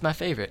you know, right. it's my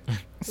favorite.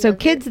 So Love it.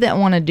 kids that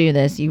want to do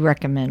this, you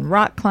recommend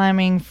rock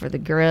climbing for the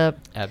grip.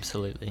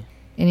 Absolutely,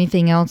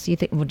 Anything else you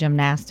think? Well,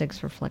 gymnastics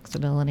for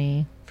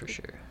flexibility. for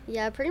sure.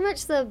 Yeah, pretty much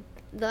some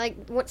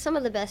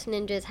of the best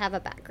ninjas have a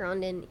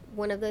background in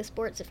one of those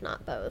sports, if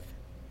not both.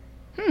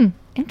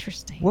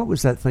 Interesting. What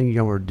was that thing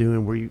y'all were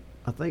doing where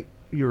I think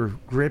you were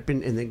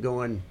gripping and then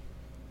going,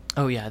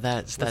 Oh yeah,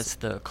 that's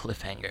the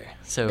cliffhanger.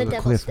 So The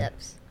devil cliff-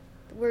 steps,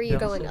 where you're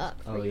Devil going steps?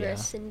 up, Oh, where you're yeah.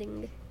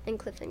 ascending, and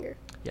cliffhanger.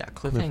 yeah,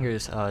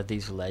 cliffhangers.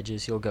 These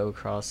ledges you'll go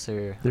across.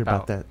 They're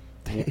about that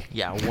thing?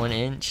 Yeah, 1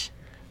 inch.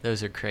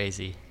 Those are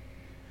crazy.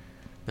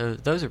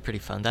 Those are pretty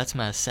fun. That's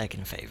my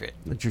second favorite.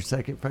 That's your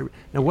second favorite.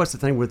 Now, what's the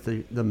thing with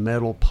the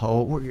metal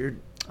pole where you're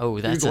Oh,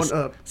 that's going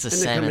up it's a and then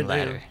salmon coming down?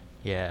 ladder.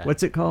 Yeah.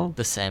 What's it called?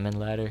 The salmon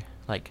ladder,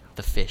 like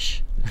the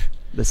fish.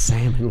 The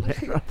salmon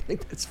ladder. I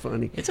think that's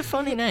funny. It's a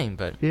funny name,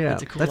 but Yeah,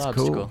 it's a cool that's cool.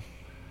 obstacle.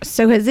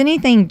 So has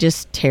anything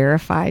just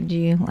terrified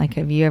you? Like,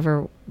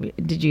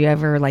 did you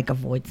ever like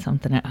avoid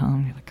something at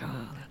home? You're like,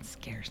 oh, that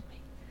scares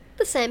me.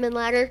 The salmon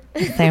ladder.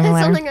 Salmon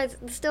ladder? Something that's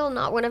still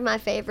not one of my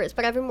favorites,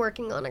 but I've been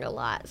working on it a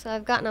lot, so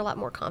I've gotten a lot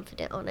more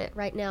confident on it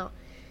right now.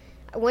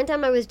 One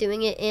time I was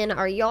doing it in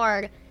our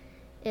yard,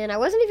 and I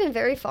wasn't even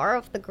very far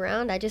off the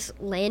ground. I just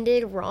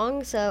landed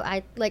wrong, so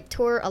I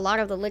tore a lot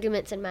of the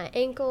ligaments in my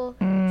ankle.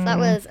 So that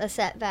was a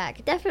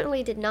setback.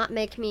 Definitely did not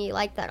make me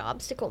like that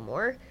obstacle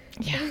more.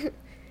 Yeah.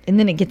 And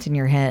then it gets in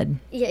your head.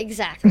 Yeah,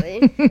 exactly.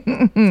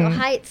 So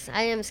heights,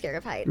 I am scared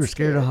of heights. You're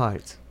scared too. of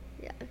heights.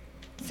 Yeah.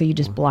 So you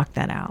just block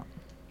that out.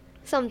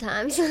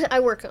 Sometimes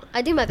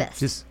I do my best.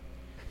 Just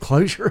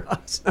close your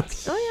eyes.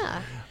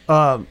 Oh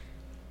yeah.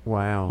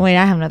 Wow. Wait,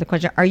 I have another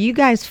question. Are you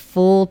guys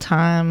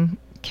full-time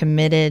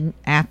committed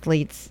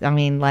athletes? I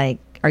mean, like,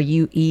 are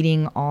you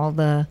eating all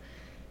the...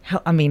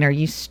 are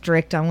you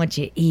strict on what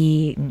you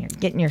eat and you're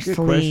getting your Good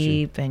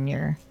sleep and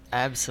you're...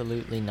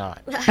 Absolutely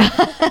not.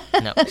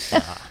 No.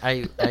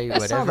 I I saw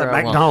whatever that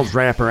I McDonald's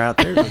wrapper out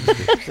there.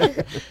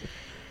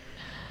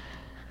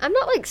 I'm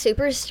not like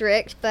super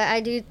strict, but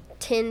I do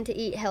tend to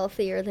eat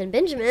healthier than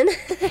Benjamin.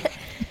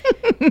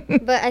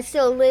 But I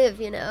still live,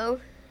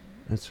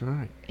 That's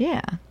right.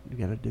 Yeah. You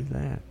got to do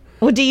that.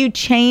 Well, do you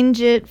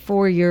change it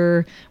for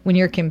when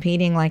you're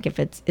competing? Like,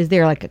 is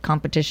there like a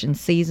competition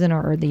season,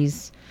 or are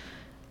these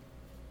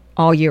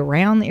all year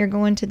round that you're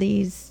going to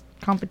these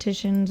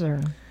competitions,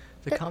 or?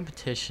 The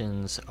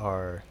competitions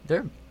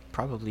they're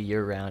probably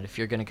year round. If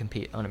you're going to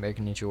compete on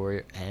American Ninja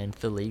Warrior and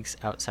the leagues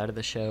outside of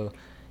the show,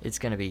 it's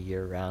going to be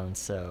year round.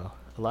 So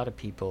a lot of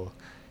people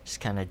just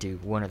kind of do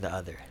one or the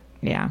other.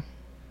 Yeah.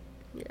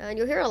 Yeah, and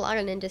you'll hear a lot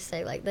of ninjas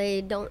say like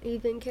they don't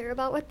even care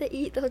about what they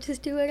eat; they'll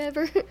just do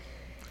whatever.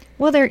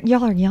 Well,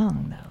 y'all are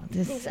young though.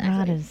 This is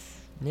not Exactly.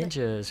 as.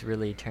 Ninja has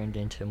really turned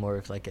into more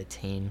of like a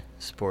teen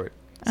sport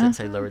since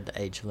they lowered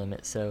the age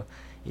limit. So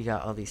you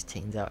got all these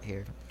teens out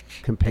here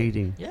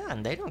Competing. Yeah,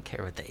 and they don't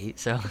care what they eat,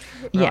 so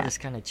we're all Yeah. just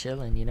kind of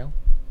chilling,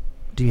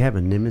 Do you have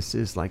a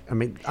nemesis?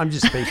 I'm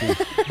just speaking.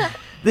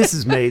 This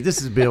is me.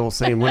 This is Bill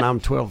saying when I'm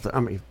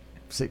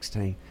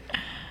 16.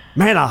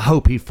 Man, I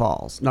hope he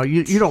falls. No,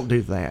 you don't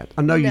do that.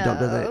 I know you don't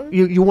do No. that.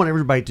 You want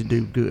everybody to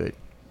do good.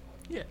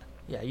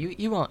 Yeah,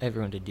 you want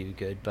everyone to do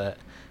good, but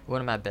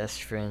one of my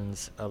best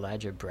friends,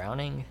 Elijah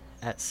Browning,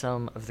 at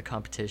some of the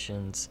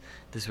competitions,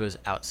 this was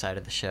outside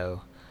of the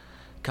show,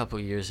 a couple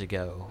years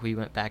ago, we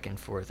went back and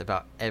forth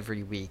about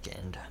every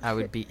weekend. I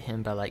would beat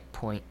him by like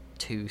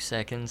 0.2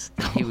 seconds,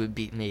 and he would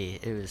beat me.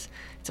 It's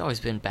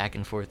always been back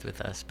and forth with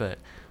us, but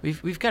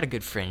we've got a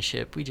good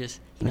friendship. We just,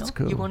 That's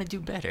cool. you want to do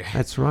better.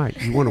 That's right.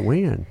 You want to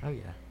win. Oh,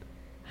 yeah.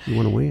 You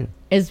want to win.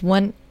 Is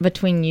one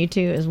between you two?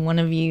 Is one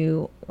of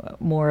you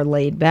more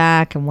laid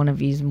back and one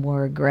of you's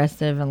more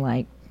aggressive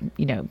and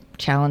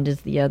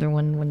challenges the other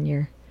one when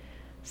you're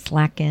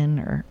slacking,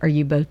 or are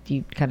you both?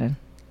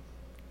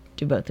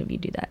 Do both of you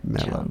do that?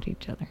 Mellow. Challenge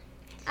each other.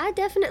 I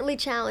definitely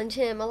challenge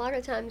him. A lot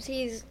of times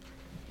he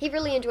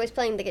really enjoys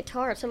playing the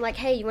guitar. So I'm like,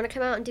 hey, you want to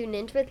come out and do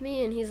ninja with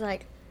me? And he's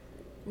like,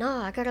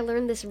 nah, I got to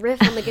learn this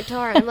riff on the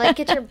guitar. And I'm like,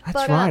 get your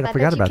butt right, I up.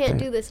 forgot bet you about can't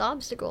that. do this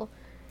obstacle.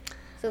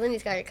 So then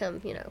he's got to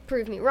come,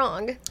 prove me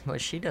wrong.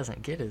 What she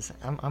doesn't get is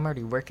I'm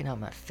already working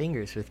out my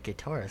fingers with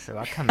guitar, so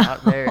I come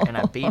out there and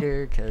I beat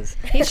her because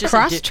He's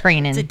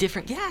cross-training. It's a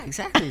different, yeah,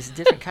 exactly. It's a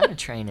different kind of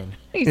training.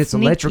 He's It's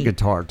sneaky. electric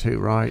guitar too,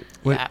 right?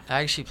 Yeah,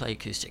 I actually play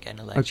acoustic and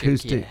electric.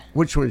 Acoustic. Yeah,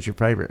 Which one's your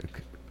favorite?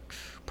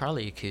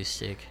 probably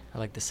acoustic. I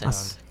like the I,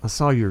 sound. I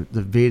saw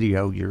the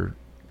video. You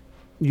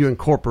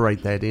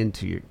incorporate that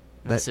into your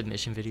That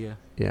submission video.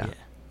 Yeah.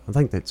 I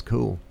think that's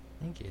cool.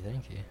 Thank you.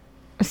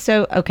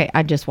 So, okay,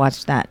 I just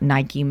watched that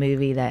Nike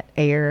movie, that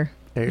Air,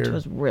 which Air.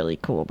 was really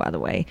cool, by the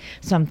way.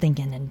 So I'm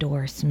thinking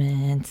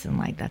endorsements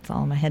and that's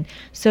all in my head.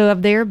 So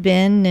have there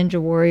been Ninja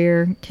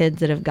Warrior kids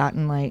that have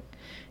gotten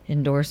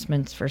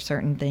endorsements for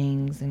certain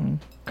things and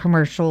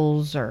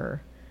commercials,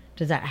 or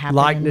does that happen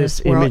Likeness,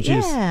 in this world?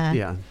 images.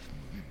 Yeah.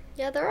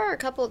 Yeah, there are a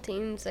couple of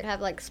teams that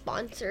have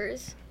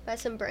sponsors by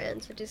some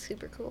brands, which is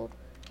super cool.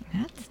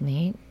 That's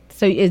neat.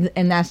 So,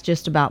 and that's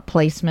just about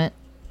placement,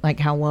 like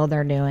how well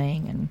they're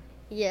doing, and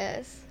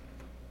Yes.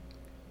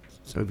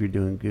 So if you're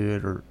doing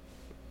good, or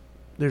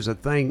there's a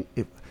thing,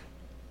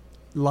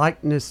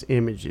 likeness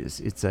images.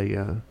 It's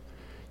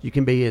you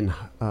can be in.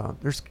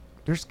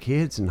 There's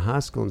kids in high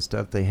school and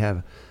stuff. They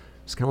have.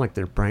 It's kind of like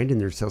they're branding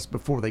themselves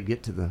before they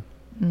get to the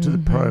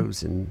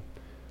pros, and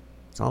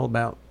it's all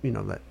about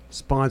that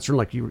sponsor,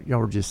 like y'all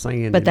were just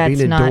saying, but and that's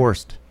being not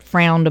endorsed.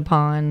 frowned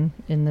upon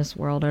in this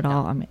world at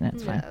all. I mean,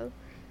 that's fine. No.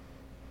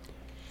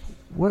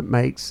 What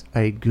makes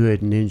a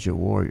good ninja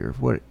warrior?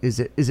 What is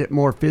it? Is it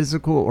more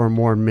physical or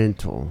more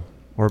mental,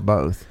 or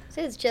both? I'd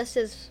say it's just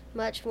as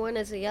much one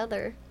as the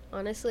other,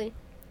 honestly.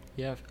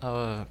 Yeah.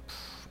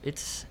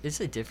 It's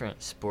a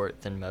different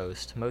sport than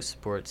most. Most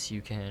sports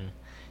you can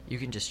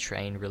just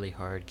train really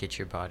hard, get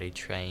your body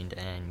trained,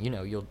 and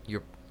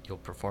you'll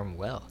perform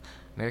well.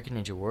 American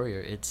Ninja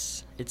Warrior,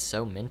 it's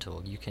so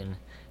mental. You can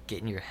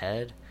get in your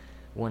head.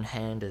 One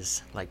hand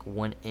is like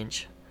 1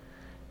 inch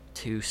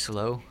too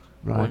slow.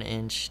 Right. 1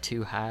 inch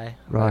too high,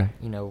 Right.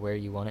 Where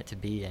you want it to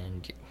be,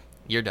 and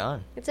you're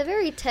done. It's a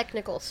very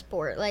technical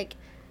sport.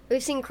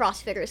 We've seen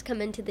CrossFitters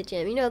come into the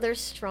gym. They're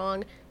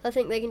strong. I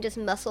think they can just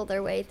muscle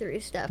their way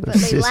through stuff, but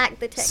they lack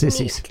the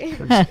sissies.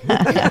 technique.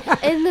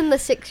 And then the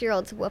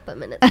 6-year-olds whoop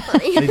them, and it's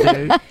funny. They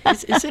do.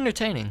 It's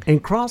entertaining.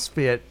 And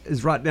CrossFit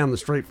is right down the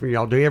street from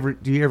y'all. Do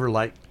you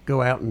ever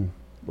go out and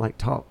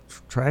talk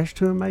trash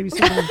to them maybe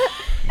sometimes?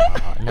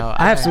 No,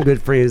 I have some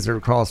good friends that are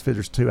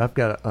CrossFitters too. I've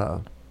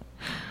got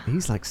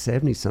he's like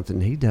 70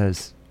 something. He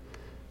does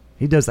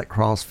he does that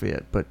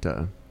CrossFit, but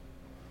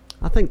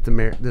I think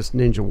this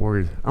Ninja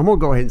Warrior, I'm gonna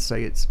go ahead and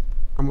say it's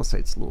a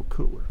little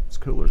cooler. It's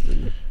cooler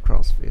than the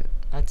CrossFit.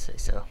 I'd say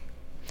so.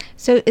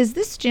 So is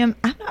this gym?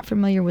 I'm not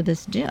familiar with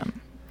this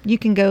gym. You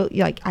can go,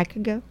 like I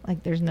could go.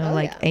 Like there's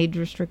no age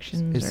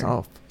restrictions. It's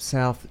off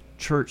South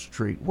Church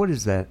Street. What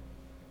is that?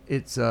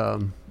 It's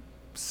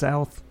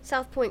South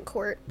Point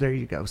Court. There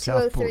you go.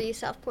 203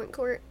 South Point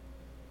Court.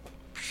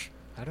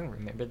 I don't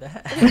remember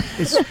that.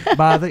 It's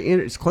by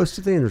it's close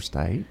to the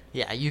interstate.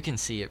 Yeah, you can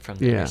see it from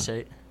the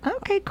interstate.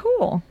 Okay,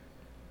 cool.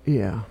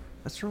 Yeah,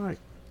 that's right.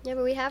 Yeah,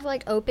 but we have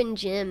like open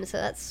gyms, so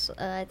that's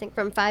I think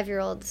from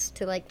 5-year-olds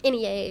to like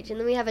any age, and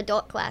then we have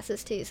adult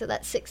classes too, so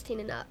that's 16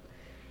 and up.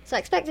 So I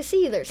expect to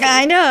see you there soon.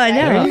 I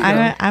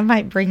know. I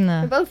might bring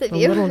the both of the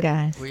you little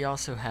guys. We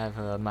also have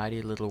a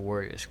Mighty Little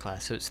Warriors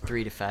class, so it's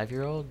 3 to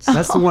 5-year-olds.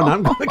 That's the one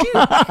I'm going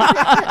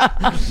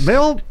to.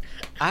 Bill,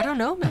 I don't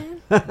know,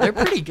 man. They're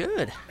pretty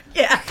good.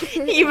 Yeah,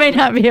 you may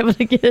not be able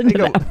to get into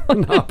that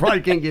one. No, I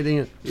probably can't get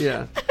in.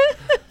 Yeah.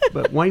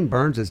 But Wayne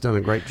Burns has done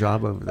a great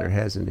job over there,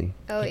 hasn't he?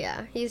 Oh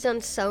yeah, he's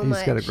done so much.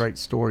 He's got a great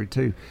story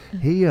too.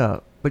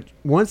 But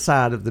one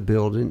side of the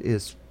building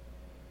is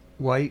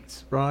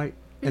weights, right?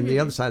 And the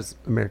other side is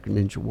American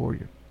Ninja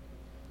Warrior.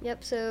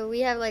 Yep. So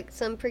we have like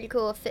some pretty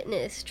cool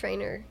fitness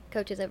trainer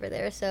coaches over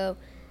there. So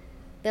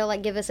they'll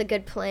like give us a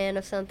good plan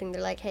of something.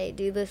 They're like, "Hey,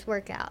 do this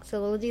workout."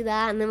 So we'll do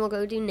that, and then we'll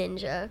go do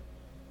ninja.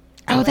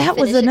 Oh, that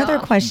was another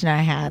question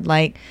I had.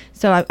 Like,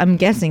 so I'm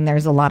guessing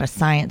there's a lot of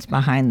science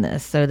behind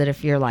this, so that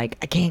if you're like,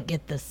 I can't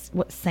get this,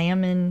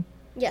 salmon?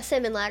 Yeah,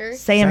 salmon ladder.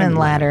 Salmon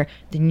ladder,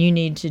 then you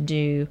need to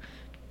do,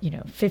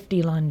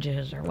 50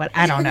 lunges or what?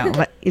 I don't know.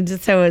 But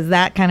so is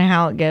that kind of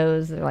how it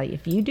goes? They're like,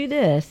 if you do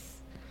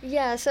this.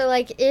 Yeah, so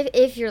like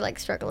if you're like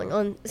struggling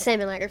on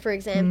salmon ladder, for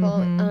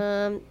example,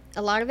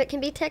 a lot of it can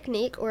be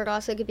technique, or it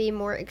also could be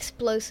more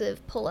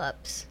explosive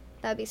pull-ups.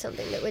 That would be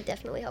something that would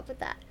definitely help with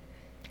that.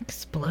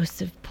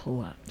 Explosive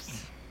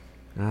pull-ups.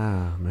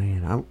 Ah,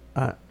 man,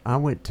 I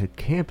went to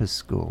campus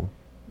school,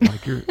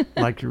 like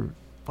your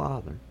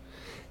father,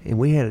 and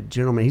we had a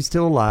gentleman. He's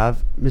still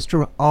alive,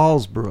 Mr.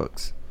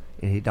 Allsbrooks,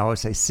 and he'd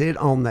always say, "Sit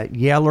on that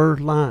yeller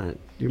line."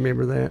 Do you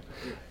remember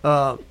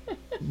that?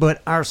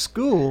 But our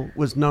school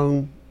was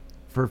known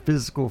for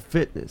physical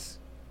fitness.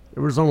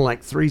 There was only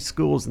like 3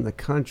 schools in the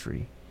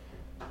country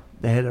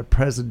that had a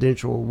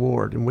presidential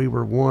award, and we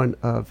were one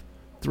of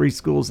 3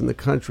 schools in the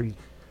country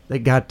that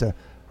got to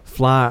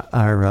fly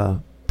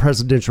our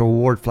presidential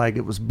award flag.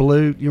 It was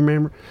blue, you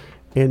remember?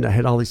 And I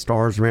had all these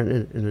stars around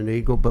it and an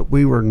eagle, but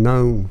we were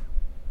known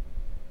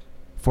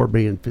for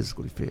being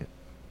physically fit.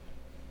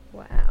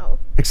 Wow.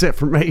 Except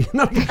for me.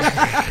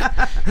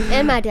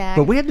 And my dad.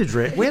 But we had to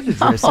dress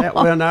that.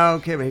 Well, no,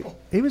 Kevin,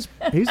 he was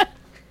good.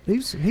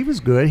 He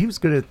was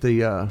good at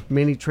the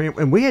mini tramp,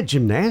 and we had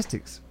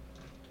gymnastics.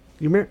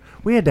 You remember?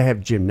 We had to have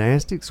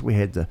gymnastics. We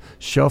had the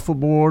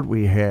shuffleboard.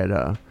 We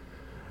had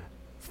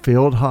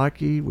field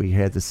hockey. We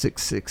had the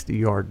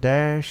 660-yard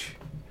dash.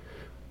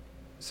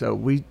 So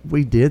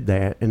we did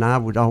that, and I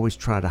would always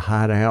try to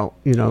hide out,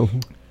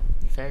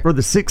 Fair. for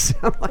the 6.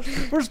 I'm like,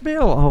 "Where's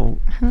Bill?"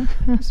 "Oh,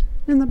 he's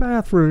in the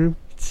bathroom."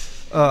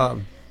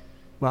 Well,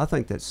 I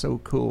think that's so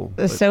cool.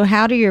 So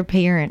how do your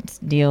parents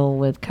deal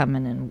with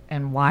coming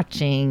and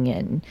watching,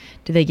 and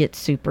do they get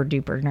super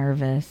duper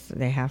nervous?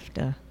 They have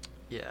to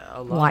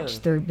watch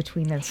through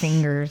between their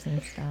fingers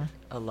and stuff.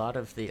 A lot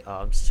of the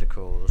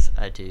obstacles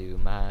I do,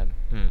 my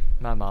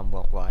mom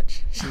won't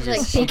watch.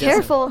 Be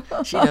careful.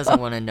 She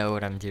doesn't want to know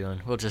what I'm doing.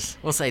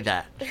 We'll say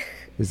that.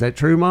 Is that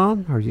true,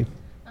 Mom? Are you?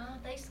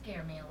 They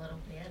scare me a little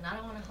bit, and I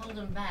don't want to hold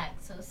them back.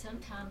 So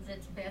sometimes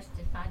it's best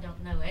if I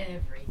don't know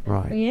everything.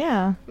 Right.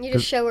 Yeah. You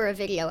just show her a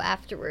video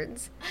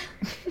afterwards.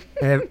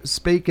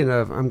 Speaking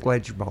of, I'm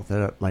glad you brought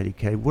that up, Lady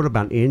K. What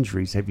about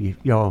injuries? Have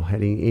y'all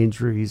had any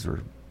injuries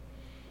or?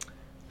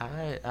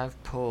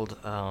 I've pulled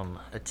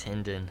a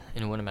tendon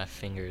in one of my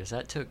fingers.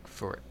 That took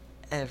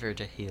forever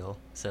to heal.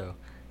 So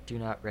do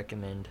not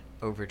recommend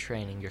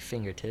overtraining your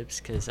fingertips,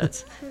 because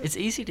it's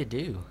easy to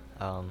do.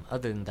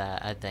 Other than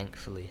that, I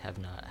thankfully have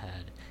not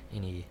had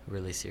any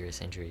really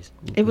serious injuries.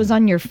 It was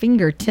on your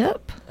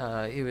fingertip?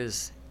 It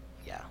was,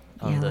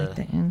 on the like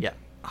the end. Yeah.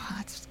 Oh,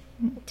 that's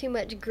too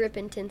much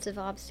grip-intensive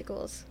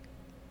obstacles.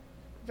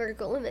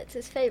 Vertical limit's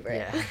his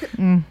favorite.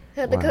 Yeah.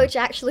 The coach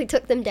actually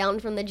took them down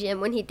from the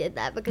gym when he did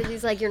that, because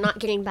he's like, "You're not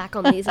getting back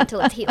on these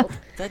until it's healed."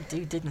 That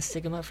dude didn't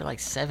stick him up for like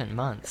 7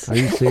 months. Are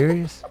you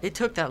serious? It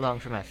took that long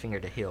for my finger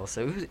to heal,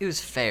 so it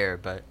was fair,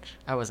 but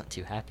I wasn't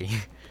too happy.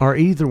 Are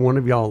either one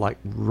of y'all like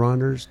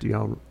runners? Do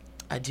y'all?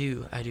 I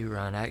do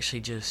run. I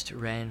actually just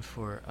ran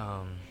for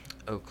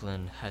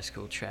Oakland High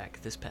School track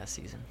this past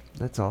season.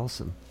 That's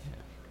awesome. Yeah.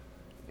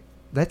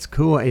 That's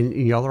cool. And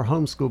y'all are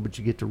homeschooled, but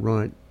you get to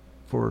run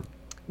for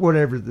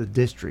whatever the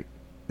district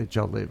that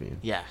y'all live in.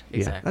 Yeah,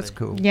 exactly. Yeah, that's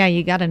cool. Yeah,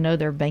 you got to know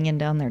they're banging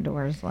down their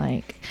doors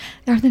like,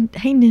 "Hey,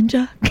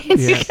 Ninja, can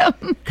you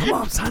come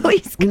on, son.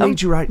 Please we come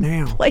need you right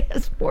now. Play a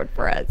sport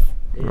for us."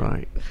 Yeah.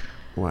 Right.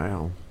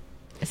 Wow.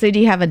 So do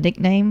you have a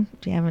nickname?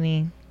 Do you have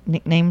any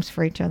nicknames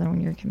for each other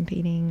when you're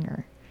competing,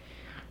 or?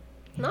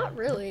 Not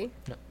really.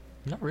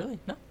 Not really,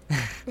 no.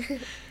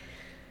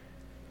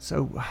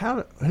 So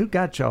who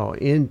got y'all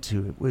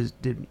into it?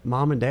 Did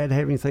mom and dad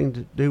have anything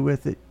to do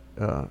with it?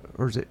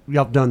 Or is it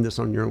y'all done this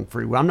on your own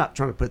free will? I'm not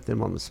trying to put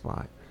them on the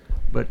spot,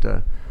 but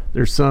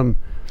there's some.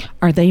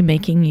 Are they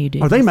making you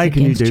do? Are they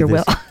making you do your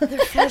this? will? They're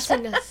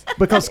forcing us.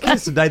 Because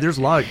kids today, there's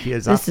a lot of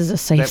kids. This is a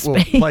safe that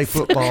space. will play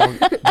football.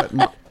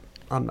 But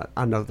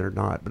I know they're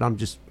not. But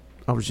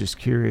I was just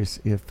curious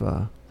if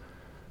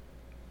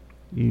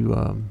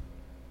you.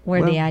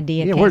 Where the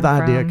idea yeah, came where the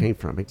from. idea came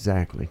from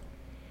exactly.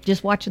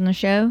 Just watching the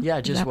show?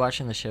 Yeah, just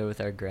watching the show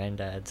with our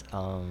granddads.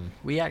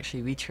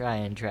 We try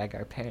and drag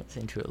our parents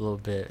into it a little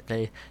bit.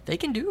 They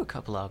can do a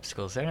couple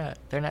obstacles. They're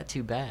not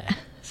too bad.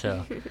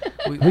 So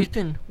we've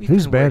been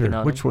Who's been better? working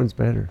on Which them. one's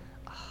better?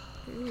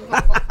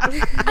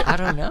 I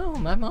don't know.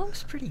 My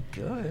mom's pretty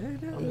good.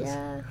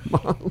 Yeah.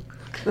 Mom.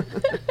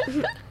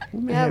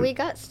 Yeah, we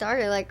got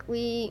started. Like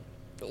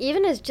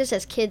even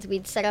as kids,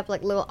 we'd set up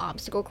like little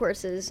obstacle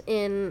courses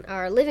in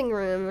our living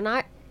room,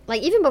 and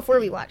even before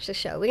we watched the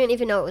show, we didn't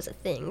even know it was a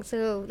thing.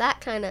 So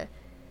that kind of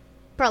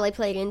probably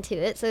played into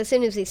it. So as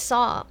soon as we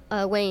saw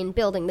Wayne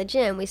building the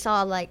gym, we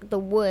saw like the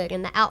wood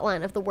and the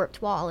outline of the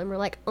warped wall, and we're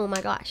like, oh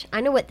my gosh,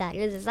 I know what that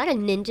is. Is that a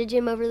ninja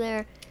gym over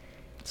there?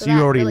 So you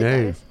that already really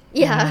knew. got us.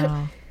 Yeah.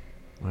 Wow.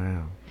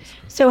 Wow.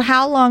 So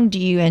how long do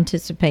you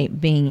anticipate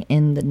being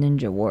in the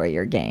Ninja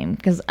Warrior game?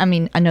 Because, I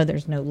mean, I know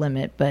there's no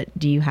limit, but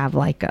do you have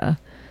like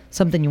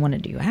something you want to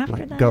do after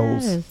Like that?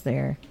 goals? Is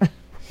there...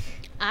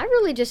 I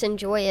really just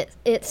enjoy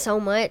it so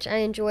much.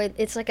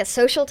 It's like a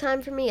social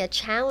time for me, a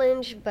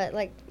challenge, but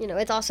like,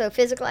 it's also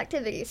physical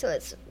activity, so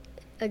it's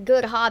a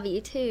good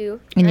hobby too.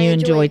 And I you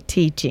enjoy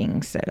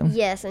teaching, so...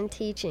 Yes, and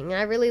teaching.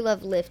 I really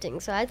love lifting,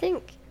 so I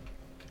think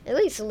at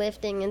least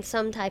lifting and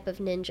some type of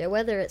ninja,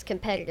 whether it's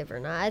competitive or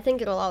not, I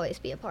think it'll always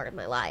be a part of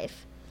my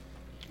life.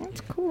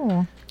 That's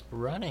cool.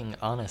 Running,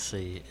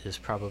 honestly, is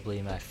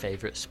probably my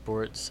favorite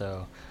sport,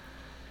 so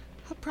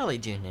I'll probably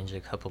do ninja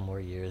a couple more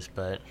years,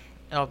 but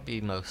I'll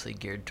be mostly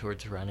geared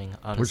towards running,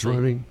 honestly. Towards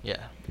running?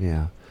 Yeah.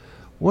 Yeah.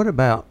 What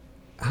about...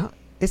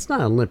 it's not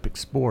an Olympic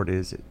sport,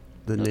 is it?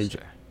 The No, ninja.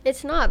 sir.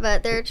 It's not,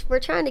 but we're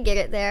trying to get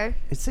it there.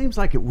 It seems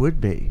like it would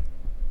be,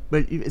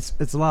 but it's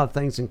a lot of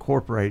things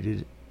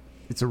incorporated.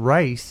 It's a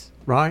race,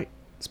 right?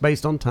 It's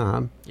based on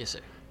time. Yes, sir.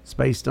 It's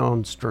based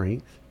on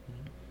strength.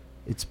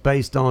 It's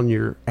based on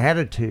your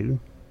attitude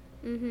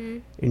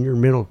and your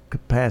mental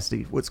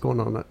capacity. What's going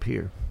on up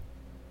here,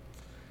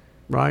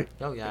 right?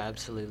 Oh, yeah,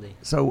 absolutely.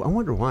 So I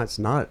wonder why it's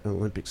not an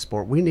Olympic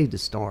sport. We need to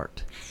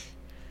start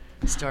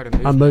Start a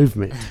movement. a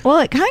movement. Well,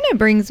 it kind of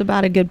brings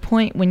about a good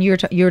point when you were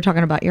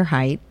talking about your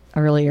height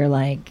earlier,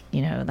 like,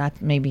 that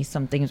maybe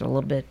some things are a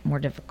little bit more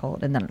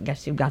difficult. And then I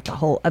guess you've got the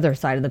whole other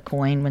side of the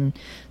coin. When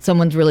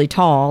someone's really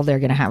tall, they're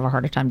going to have a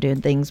harder time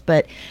doing things.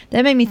 But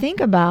that made me think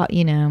about,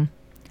 I'm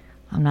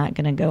not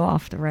going to go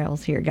off the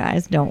rails here,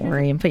 guys. Don't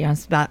worry and put you on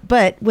the spot.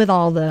 But with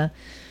all the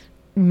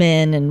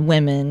men and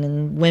women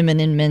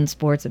in men's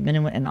sports and men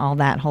and all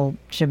that whole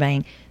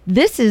shebang,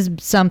 this is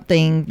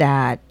something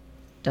that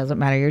doesn't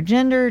matter your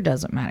gender,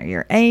 doesn't matter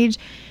your age.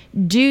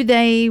 Do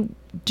they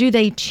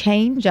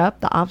change up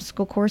the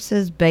obstacle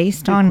courses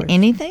based Good on question.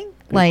 anything?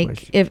 Good Like,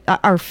 question. if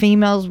are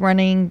females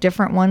running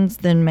different ones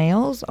than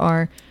males,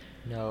 or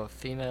No,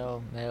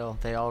 female, male,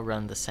 they all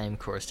run the same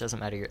course. Doesn't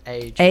matter your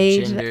age,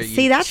 Age, gender.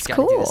 see, you that's just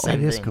gotta do the cool.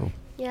 same That is thing. cool.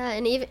 Yeah,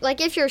 and even like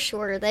if you're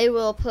shorter, they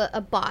will put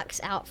a box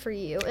out for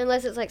you,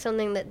 unless it's like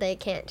something that they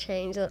can't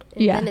change. And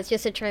Yeah. then it's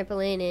just a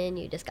trampoline, and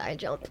you just gotta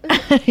jump.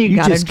 You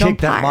gotta just jump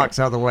kick that higher. box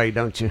out of the way,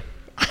 don't you?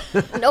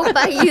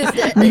 Nobody used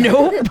it.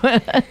 Nope.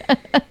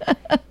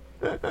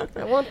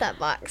 I want that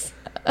box.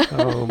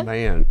 Oh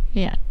man.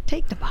 Yeah,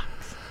 take the box.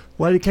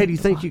 Lady K, do you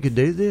think you could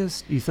do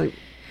this? Do you think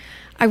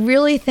I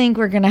really think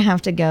we're gonna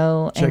have to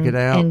go Check it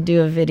out. and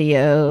do a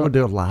video, we'll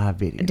do a live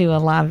video? do a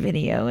live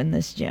video in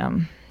this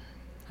gym.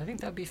 I think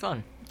that'd be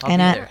fun. I'll And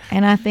be I there.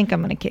 and I think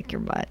I'm gonna kick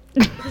your butt.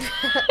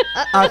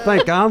 I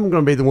think I'm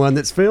going to be the one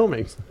that's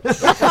filming. Trying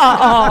to get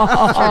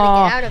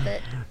out of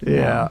it.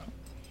 Yeah.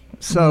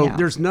 So Yeah.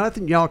 there's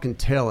nothing y'all can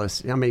tell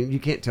us. I mean, you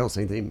can't tell us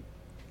anything,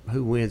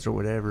 who wins or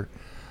whatever.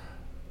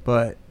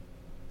 But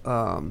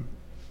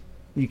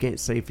you can't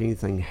say if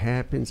anything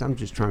happens. I'm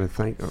just trying to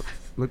think. Oh,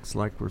 looks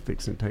like we're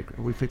fixing to take.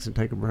 Are we fixing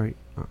to take a break?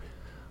 All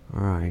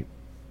right.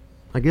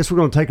 I guess we're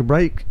going to take a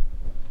break.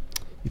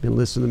 You've been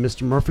listening to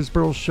Mr.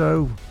 Murfreesboro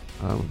Show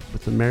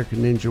with American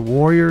Ninja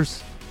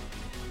Warriors.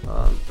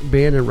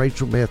 Ben and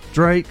Rachel Beth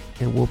Drake,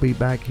 and we'll be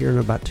back here in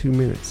about 2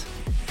 minutes.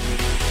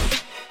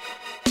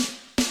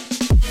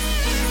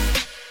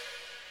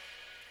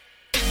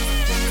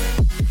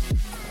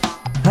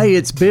 Hey,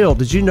 it's Bill.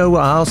 Did you know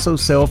I also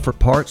sell for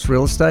parts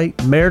real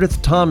estate?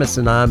 Meredith Thomas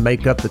and I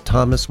make up the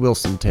Thomas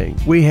Wilson team.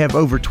 We have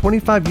over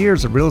 25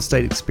 years of real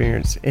estate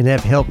experience and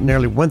have helped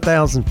nearly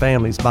 1,000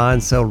 families buy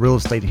and sell real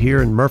estate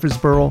here in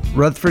Murfreesboro,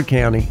 Rutherford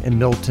County, and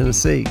Middle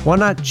Tennessee. Why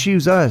not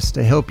choose us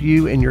to help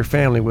you and your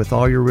family with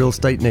all your real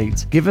estate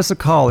needs? Give us a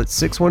call at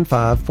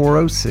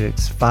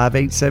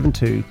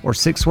 615-406-5872 or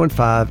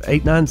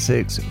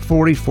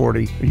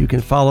 615-896-4040, or you can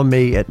follow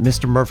me at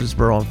Mr.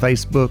 Murfreesboro on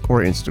Facebook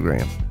or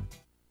Instagram.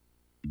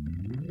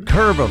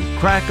 curve them,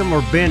 crack them,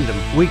 or bend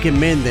them, we can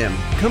mend them.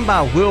 Come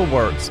by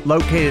Wheelworks,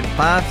 located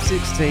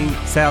 516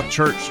 South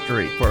Church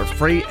Street. For a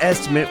free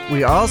estimate,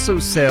 we also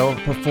sell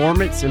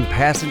performance and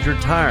passenger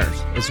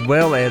tires, as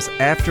well as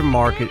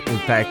aftermarket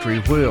and factory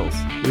wheels.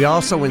 We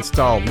also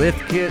install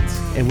lift kits,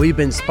 and we've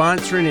been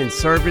sponsoring and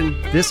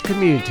serving this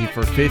community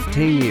for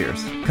 15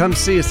 years. Come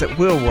see us at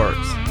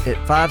Wheelworks at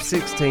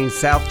 516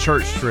 South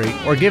Church Street,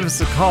 or give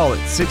us a call at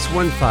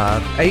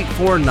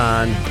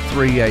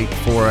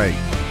 615-849-3848.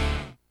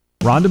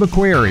 Rhonda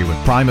McQuarrie with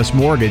Primus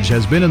Mortgage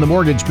has been in the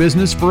mortgage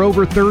business for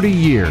over 30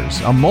 years,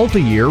 a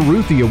multi-year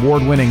Ruthie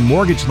Award-winning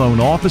mortgage loan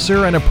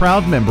officer and a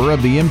proud member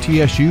of the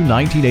MTSU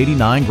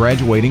 1989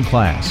 graduating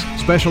class,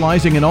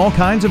 specializing in all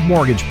kinds of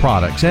mortgage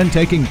products and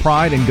taking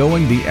pride in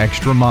going the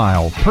extra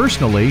mile,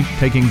 personally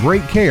taking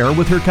great care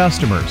with her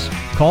customers.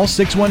 Call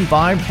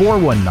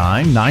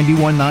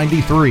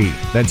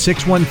 615-419-9193. That's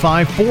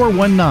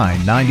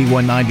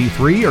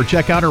 615-419-9193, or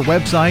check out our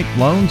website,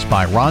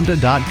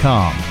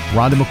 loansbyrhonda.com.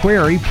 Rhonda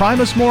McQuarrie,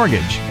 Primus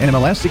Mortgage,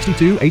 NMLS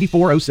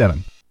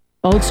 628407.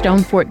 Old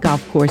Stone Fort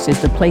Golf Course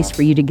is the place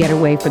for you to get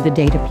away for the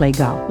day to play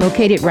golf.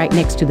 Located right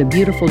next to the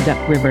beautiful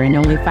Duck River and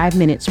only 5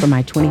 minutes from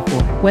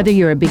I-24. Whether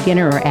you're a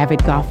beginner or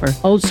avid golfer,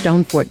 Old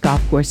Stone Fort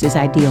Golf Course is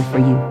ideal for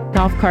you.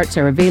 Golf carts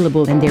are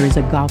available and there is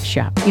a golf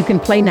shop. You can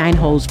play 9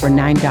 holes for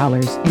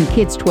 $9 and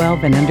kids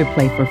 12 and under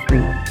play for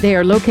free. They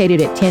are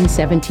located at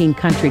 1017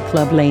 Country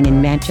Club Lane in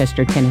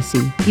Manchester,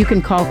 Tennessee. You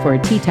can call for a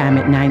tee time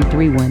at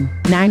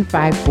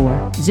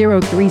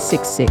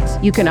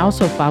 931-954-0366. You can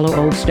also follow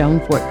Old Stone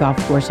Fort Golf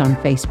Course on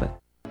Facebook.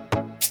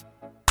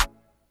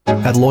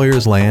 At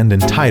Lawyers Land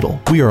and Title,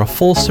 we are a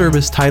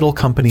full-service title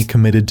company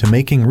committed to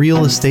making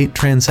real estate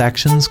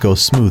transactions go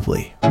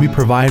smoothly. We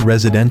provide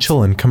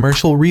residential and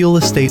commercial real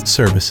estate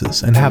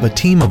services and have a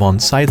team of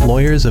on-site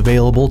lawyers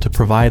available to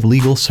provide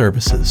legal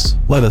services.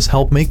 Let us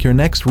help make your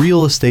next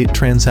real estate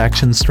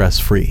transaction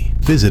stress-free.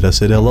 Visit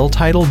us at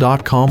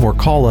lltitle.com or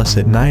call us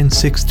at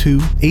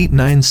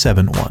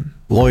 962-8971.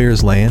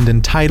 Lawyers Land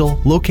and Title,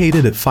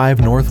 located at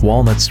 5 North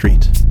Walnut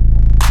Street.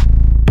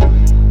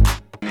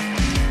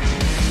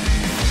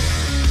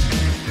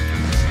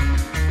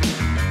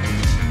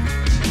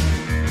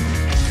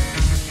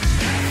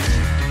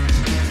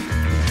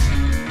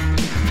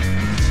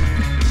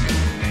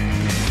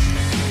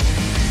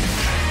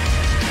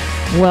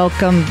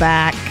 Welcome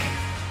back.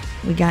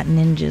 We got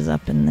ninjas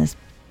up in this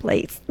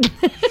place.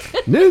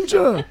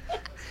 Ninja!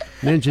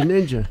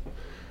 Ninja.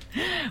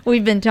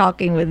 We've been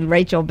talking with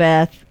Rachel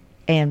Beth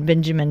and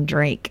Benjamin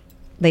Drake.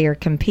 They are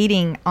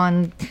competing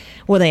on,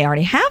 well, they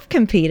already have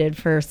competed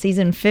for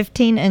season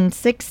 15 and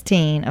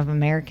 16 of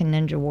American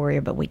Ninja Warrior,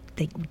 but we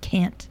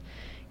can't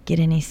get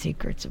any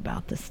secrets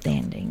about the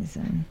standings.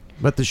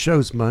 But the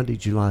show's Monday,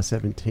 July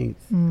 17th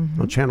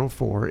on Channel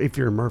 4, if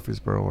you're in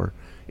Murfreesboro, or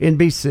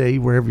NBC,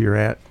 wherever you're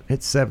at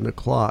 7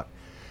 o'clock.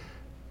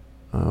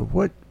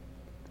 What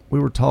we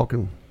were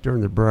talking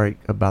during the break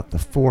about the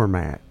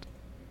format.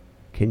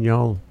 Can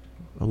y'all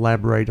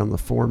elaborate on the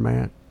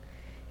format?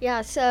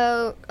 Yeah,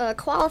 so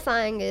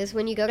qualifying is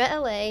when you go to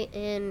LA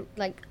and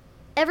like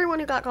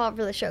everyone who got called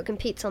for the show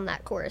competes on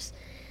that course.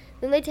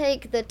 Then they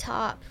take the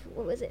top,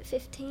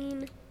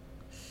 15?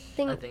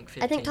 I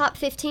think top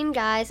 15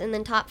 guys and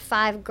then top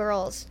 5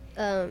 girls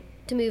to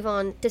move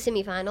on to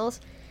semifinals.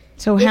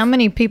 So how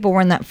many people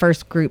were in that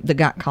first group that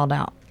got called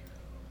out?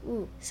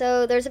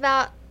 So there's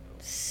about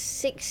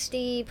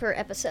 60 per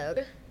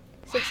episode.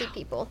 60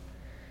 people.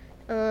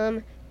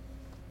 And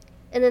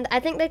then I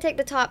think they take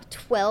the top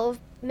 12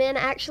 men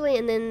actually,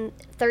 and then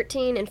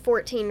 13 and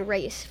 14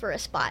 race for a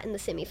spot in the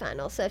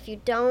semifinals. So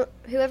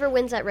whoever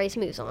wins that race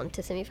moves on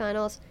to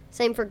semifinals.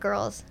 Same for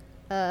girls,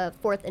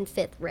 4th and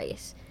 5th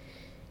race.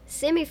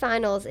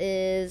 Semifinals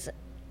is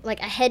like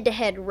a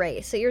head-to-head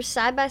race. So you're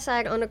side by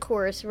side on a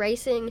course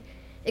racing.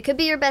 It could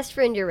be your best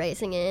friend you're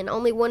racing in.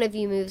 Only one of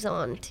you moves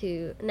on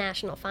to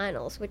national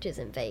finals, which is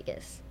in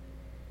Vegas.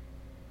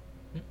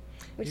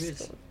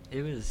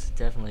 It was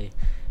definitely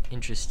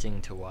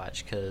interesting to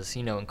watch because,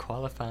 in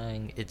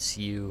qualifying, it's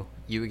you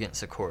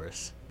against the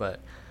course. But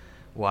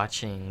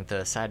watching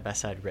the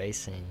side-by-side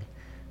racing,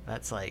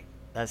 that's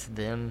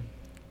them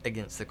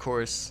against the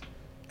course,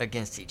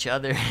 against each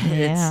other.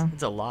 Yeah.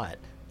 It's a lot.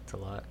 It's a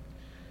lot.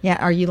 Yeah,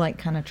 are you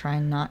kind of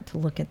trying not to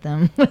look at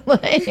them?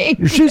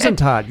 Your shoes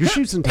untied.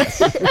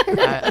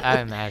 I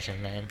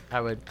imagine, man.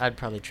 I'd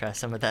probably try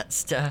some of that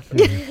stuff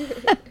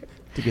to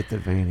get the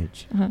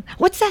advantage.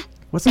 What's that?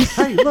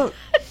 Hey, look.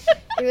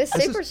 It was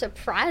super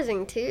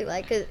surprising too.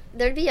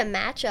 There'd be a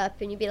matchup,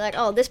 and you'd be like,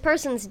 "Oh, this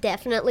person's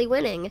definitely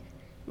winning."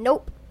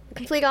 Nope,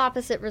 complete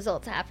opposite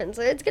results happen.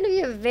 So it's going to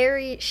be a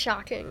very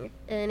shocking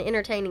and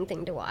entertaining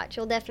thing to watch.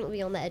 You'll definitely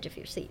be on the edge of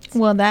your seats.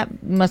 Well,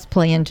 that must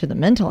play into the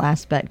mental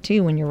aspect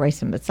too when you're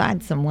racing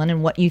beside someone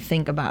and what you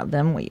think about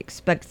them, what you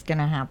expect is going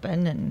to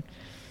happen, and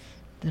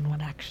then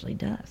what actually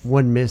does.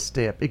 One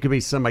misstep, it could be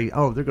somebody.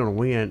 Oh, they're going to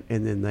win,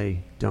 and then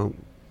they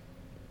don't.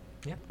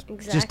 Yep.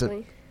 Exactly. Just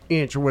an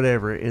inch or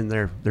whatever, and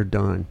they're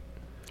done.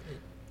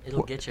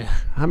 It'll get you.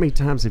 How many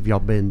times have y'all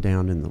been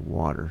down in the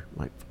water?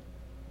 Like,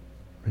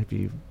 have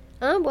you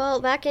Well,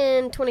 back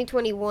in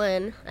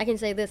 2021, I can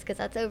say this because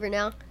that's over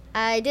now.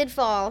 I did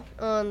fall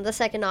on the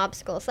second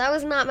obstacle, so that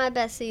was not my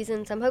best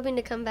season. So I'm hoping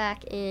to come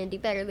back and do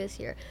better this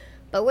year.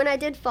 But when I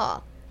did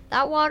fall,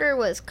 that water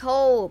was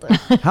cold.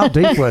 How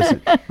deep was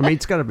it? I mean,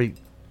 it's got to be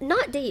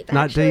Not deep.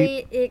 Not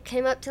Actually, it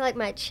came up to like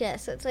my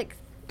chest, so it's like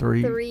 4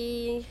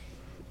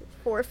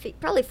 feet,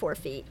 probably 4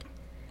 feet.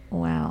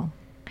 Wow.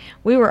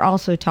 We were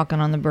also talking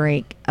on the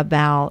break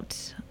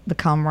about the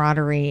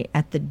camaraderie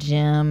at the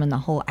gym and the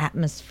whole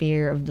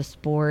atmosphere of the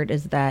sport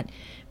is that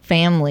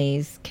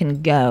families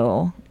can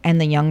go and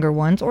the younger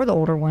ones or the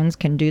older ones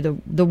can do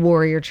the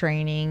warrior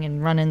training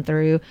and running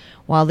through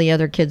while the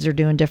other kids are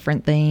doing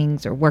different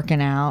things or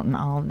working out and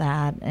all of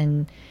that.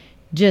 And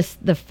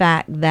just the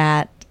fact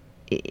that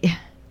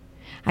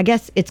I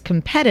guess it's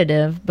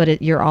competitive,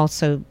 but you're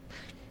also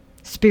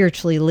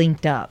spiritually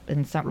linked up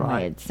in some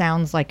way. It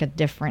sounds like a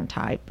different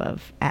type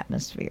of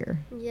atmosphere.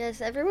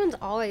 Yes, everyone's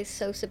always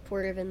so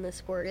supportive in this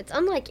sport. It's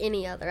unlike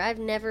any other. I've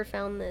never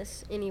found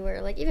this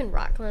anywhere. Like even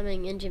rock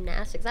climbing and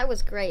gymnastics, that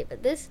was great.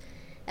 But this,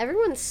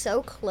 everyone's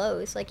so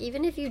close. Like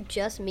even if you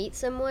just meet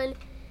someone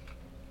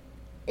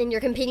and you're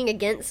competing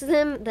against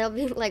them, they'll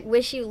be like,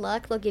 wish you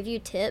luck. They'll give you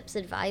tips,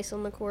 advice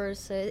on the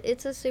course. So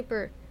it's a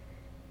super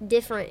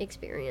different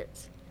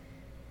experience.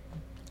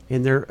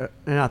 And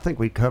I think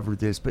we covered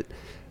this, but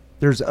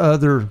there's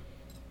other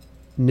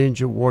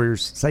Ninja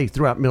Warriors, say,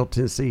 throughout Middle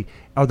Tennessee.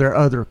 Are there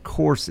other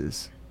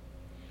courses?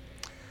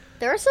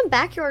 There are some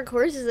backyard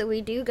courses that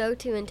we do go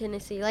to in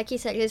Tennessee. Like you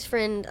said, his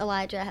friend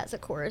Elijah has a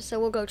course, so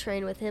we'll go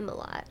train with him a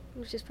lot,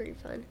 which is pretty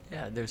fun.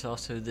 Yeah, there's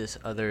also this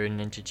other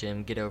ninja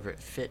gym, Get Over It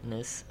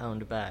Fitness,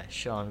 owned by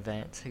Sean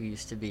Vance, who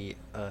used to be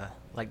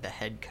like the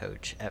head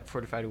coach at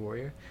Fortified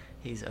Warrior.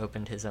 He's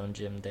opened his own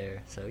gym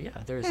there. So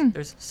yeah,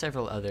 there's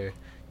several other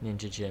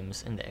ninja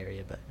gyms in the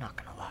area, but not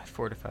gonna lie,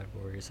 Fortified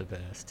Warrior's the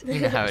best. You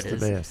know how it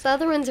is. The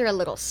other ones are a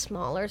little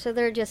smaller, so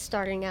they're just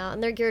starting out,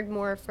 and they're geared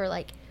more for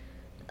like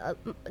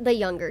the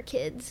younger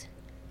kids,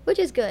 which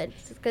is good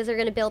because they're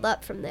gonna build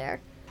up from there.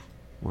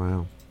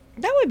 Wow,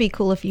 that would be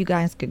cool if you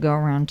guys could go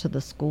around to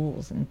the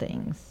schools and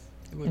things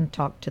and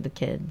talk to the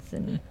kids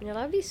and. Yeah,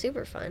 that would be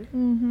super fun.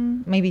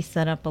 Mm-hmm. Maybe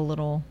set up a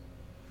little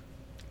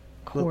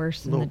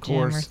course in the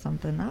gym or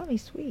something. That would be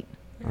sweet.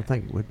 I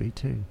think it would be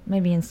too.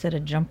 Maybe instead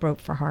of jump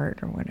rope for heart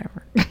or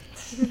whatever.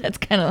 That's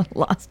kind of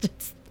lost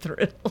its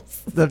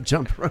thrills. The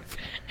jump rope.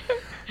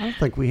 I don't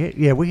think we had.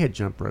 Yeah, we had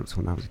jump ropes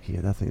when I was a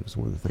kid. I think it was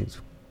one of the things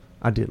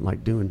I didn't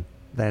like doing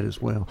that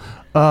as well.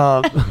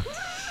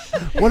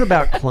 What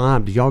about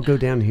climb? Did y'all go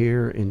down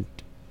here and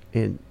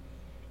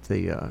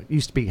the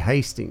used to be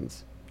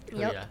Hastings?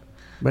 Yep. Oh, yeah.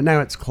 But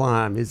now it's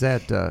climb. Is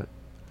that?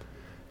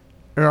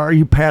 Or are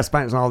you past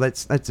banks? Oh,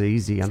 that's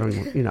easy. I don't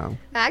even, you know.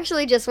 I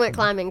actually just went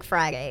climbing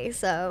Friday,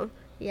 so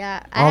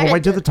yeah. All the way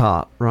to the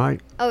top, right?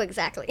 Oh,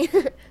 exactly.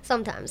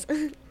 Sometimes.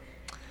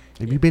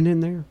 Have you been in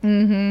there?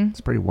 Mm-hmm.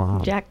 It's pretty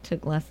wild. Jack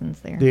took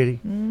lessons there. Did he?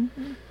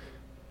 Mm-hmm.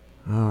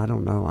 Oh, I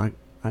don't know.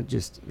 I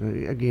just,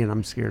 again,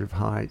 I'm scared of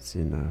heights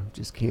and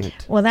just can't.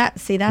 Well,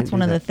 that's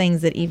one of the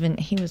things that even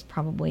he was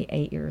probably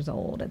 8 years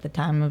old at the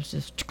time. It was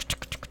just.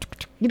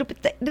 You know,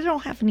 but they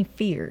don't have any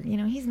fear. You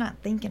know, he's not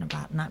thinking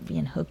about not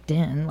being hooked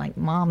in like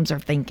moms are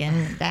thinking,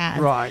 dads.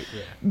 Right.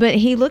 Yeah. But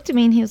he looked at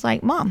me and he was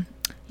like, Mom,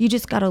 you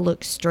just got to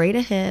look straight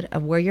ahead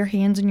of where your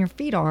hands and your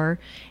feet are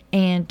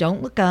and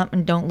don't look up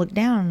and don't look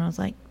down. And I was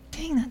like,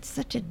 dang, that's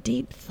such a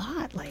deep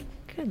thought. Like,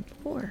 good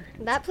Lord.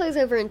 That plays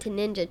over into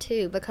ninja,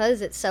 too,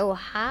 because it's so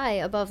high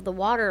above the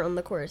water on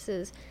the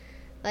courses.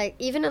 Like,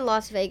 even in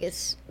Las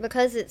Vegas,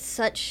 because it's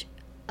such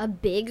a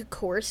big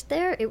course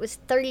there, it was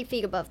 30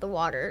 feet above the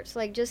water. So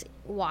like just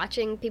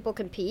watching people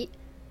compete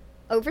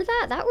over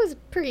that was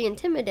pretty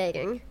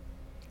intimidating.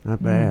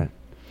 Not bad.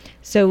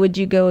 So would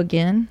you go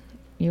again?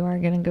 You are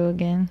going to go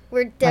again?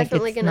 We're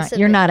definitely going to sit.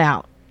 You're not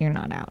out. You're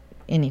not out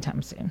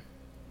anytime soon.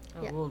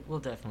 Oh, yeah. We'll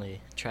definitely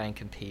try and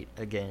compete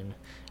again.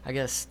 I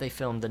guess they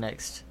filmed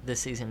this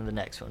season and the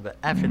next one, but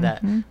after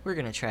that, we're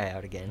going to try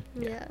out again.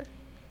 Yeah.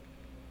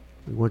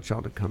 We want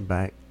y'all to come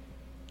back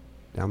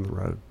down the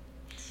road.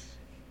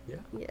 Yeah.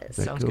 Yes.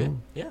 Sounds cool?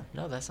 good. Yeah.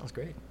 No, that sounds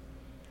great.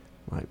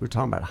 Like we're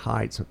talking about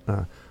heights.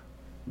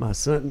 My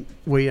son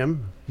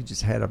William, he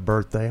just had a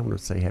birthday. I want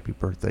to say happy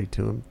birthday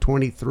to him.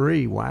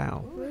 23.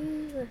 Wow.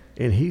 Ooh.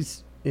 And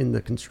he's in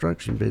the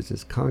construction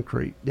business,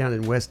 concrete, down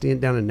in West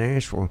End, down in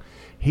Nashville.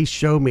 He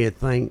showed me a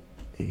thing.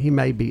 He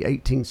may be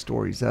 18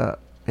 stories up,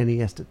 and he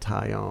has to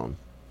tie on.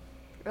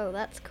 Oh,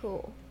 that's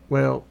cool.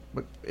 Well,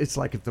 but it's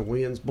like if the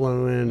wind's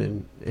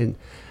blowing, and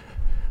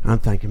I'm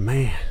thinking,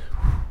 man,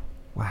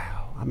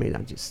 wow. I mean,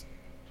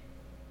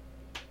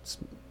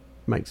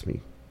 makes me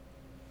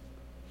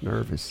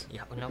nervous.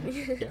 Yeah,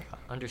 yeah,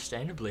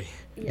 understandably.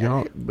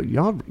 Yeah.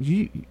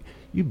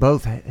 You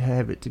both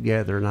have it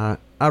together, and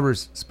I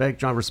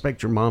respect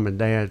your mom and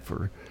dad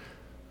for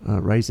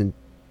raising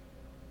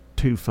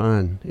two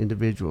fun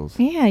individuals.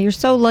 Yeah, you're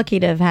so lucky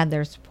to have had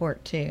their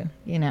support too.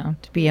 You know,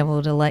 to be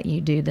able to let you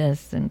do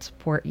this and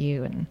support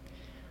you, and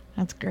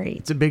that's great.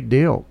 It's a big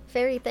deal.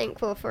 Very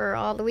thankful for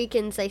all the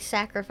weekends they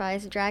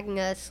sacrificed dragging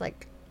us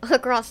like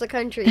across the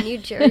country, New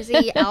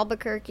Jersey,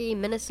 Albuquerque,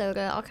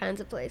 Minnesota, all kinds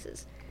of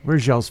places.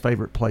 Where's y'all's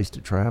favorite place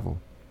to travel?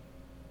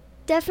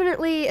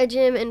 Definitely a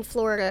gym in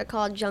Florida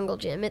called Jungle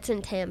Gym. It's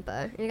in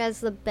Tampa. It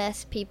has the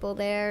best people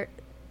there.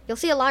 You'll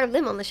see a lot of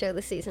them on the show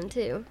this season,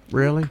 too.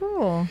 Really?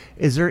 Cool.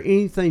 Is there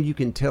anything you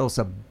can tell us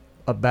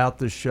about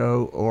the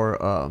show,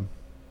 or I'm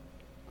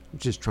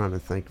just trying to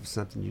think of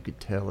something you could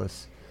tell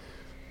us?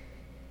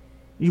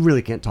 You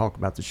really can't talk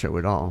about the show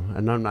at all,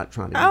 and I'm not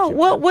trying to. Oh,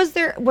 well, was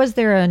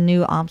there a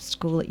new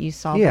obstacle that you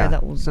saw Yeah, there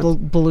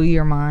that blew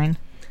your mind?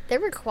 There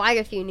were quite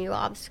a few new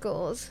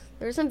obstacles.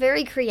 There were some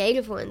very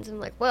creative ones. I'm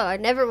like, whoa, I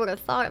never would have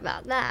thought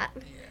about that.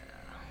 Yeah.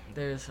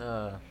 There's,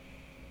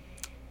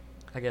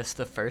 I guess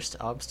the first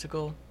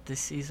obstacle this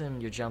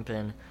season, you're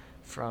jumping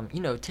from,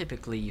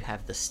 typically you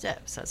have the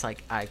steps. That's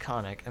like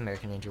iconic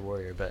American Ninja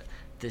Warrior, but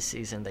this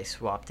season they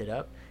swapped it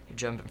up. You're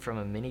jumping from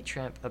a mini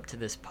tramp up to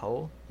this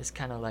pole. It's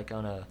kind of like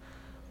on a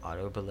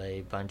auto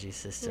belay bungee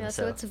system. Yeah,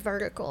 so it's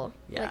vertical,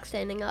 yeah, like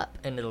standing up.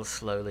 And it'll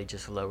slowly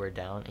just lower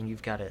down, and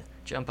you've got to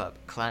jump up,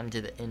 climb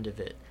to the end of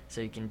it, so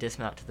you can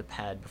dismount to the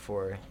pad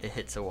before it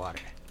hits the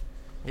water.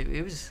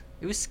 It was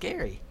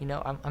scary.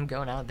 I'm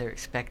going out there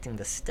expecting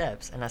the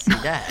steps, and I see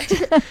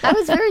that. I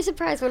was very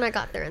surprised when I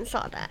got there and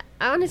saw that.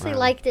 I honestly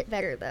liked it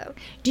better, though.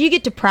 Do you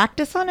get to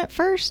practice on it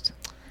first?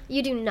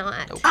 You do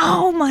not. Nope.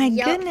 Oh, my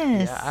Yep.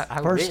 goodness. Yeah,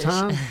 I First wish.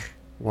 time?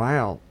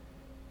 Wow.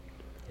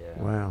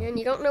 Yeah. Wow. And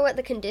you don't know what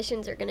the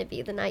conditions are going to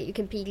be the night you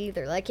compete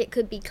either. Like, it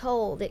could be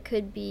cold. It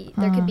could be,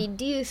 there could be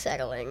dew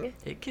settling.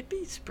 It could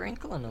be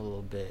sprinkling a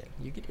little bit.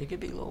 It could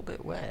be a little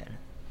bit wet.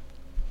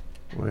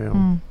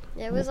 Well,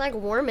 It was like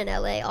warm in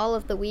LA all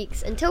of the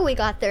weeks until we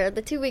got there.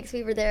 The 2 weeks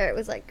we were there, it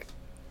was like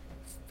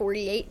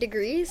 48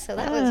 degrees, so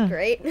that was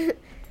great.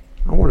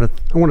 I want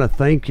to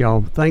thank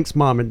y'all. Thanks,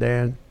 Mom and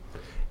Dad,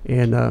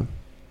 and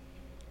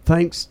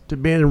thanks to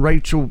Ben and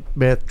Rachel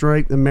Beth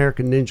Drake, the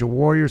American Ninja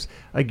Warriors.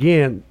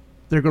 Again,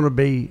 they're going to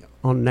be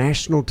on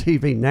national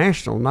TV,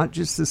 national, not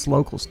just this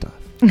local stuff.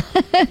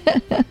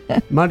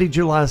 Monday,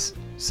 July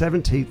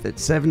 17th at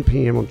 7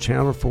 p.m. on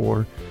Channel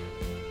 4.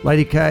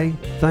 Lady K,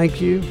 thank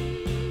you.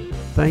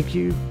 Thank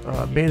you.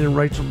 Ben and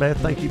Rachel Beth,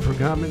 thank you for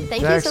coming.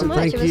 Thank Jackson, you so much.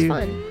 thank It was you.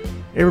 fun.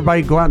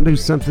 Everybody go out and do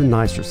something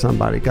nice for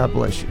somebody. God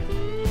bless you.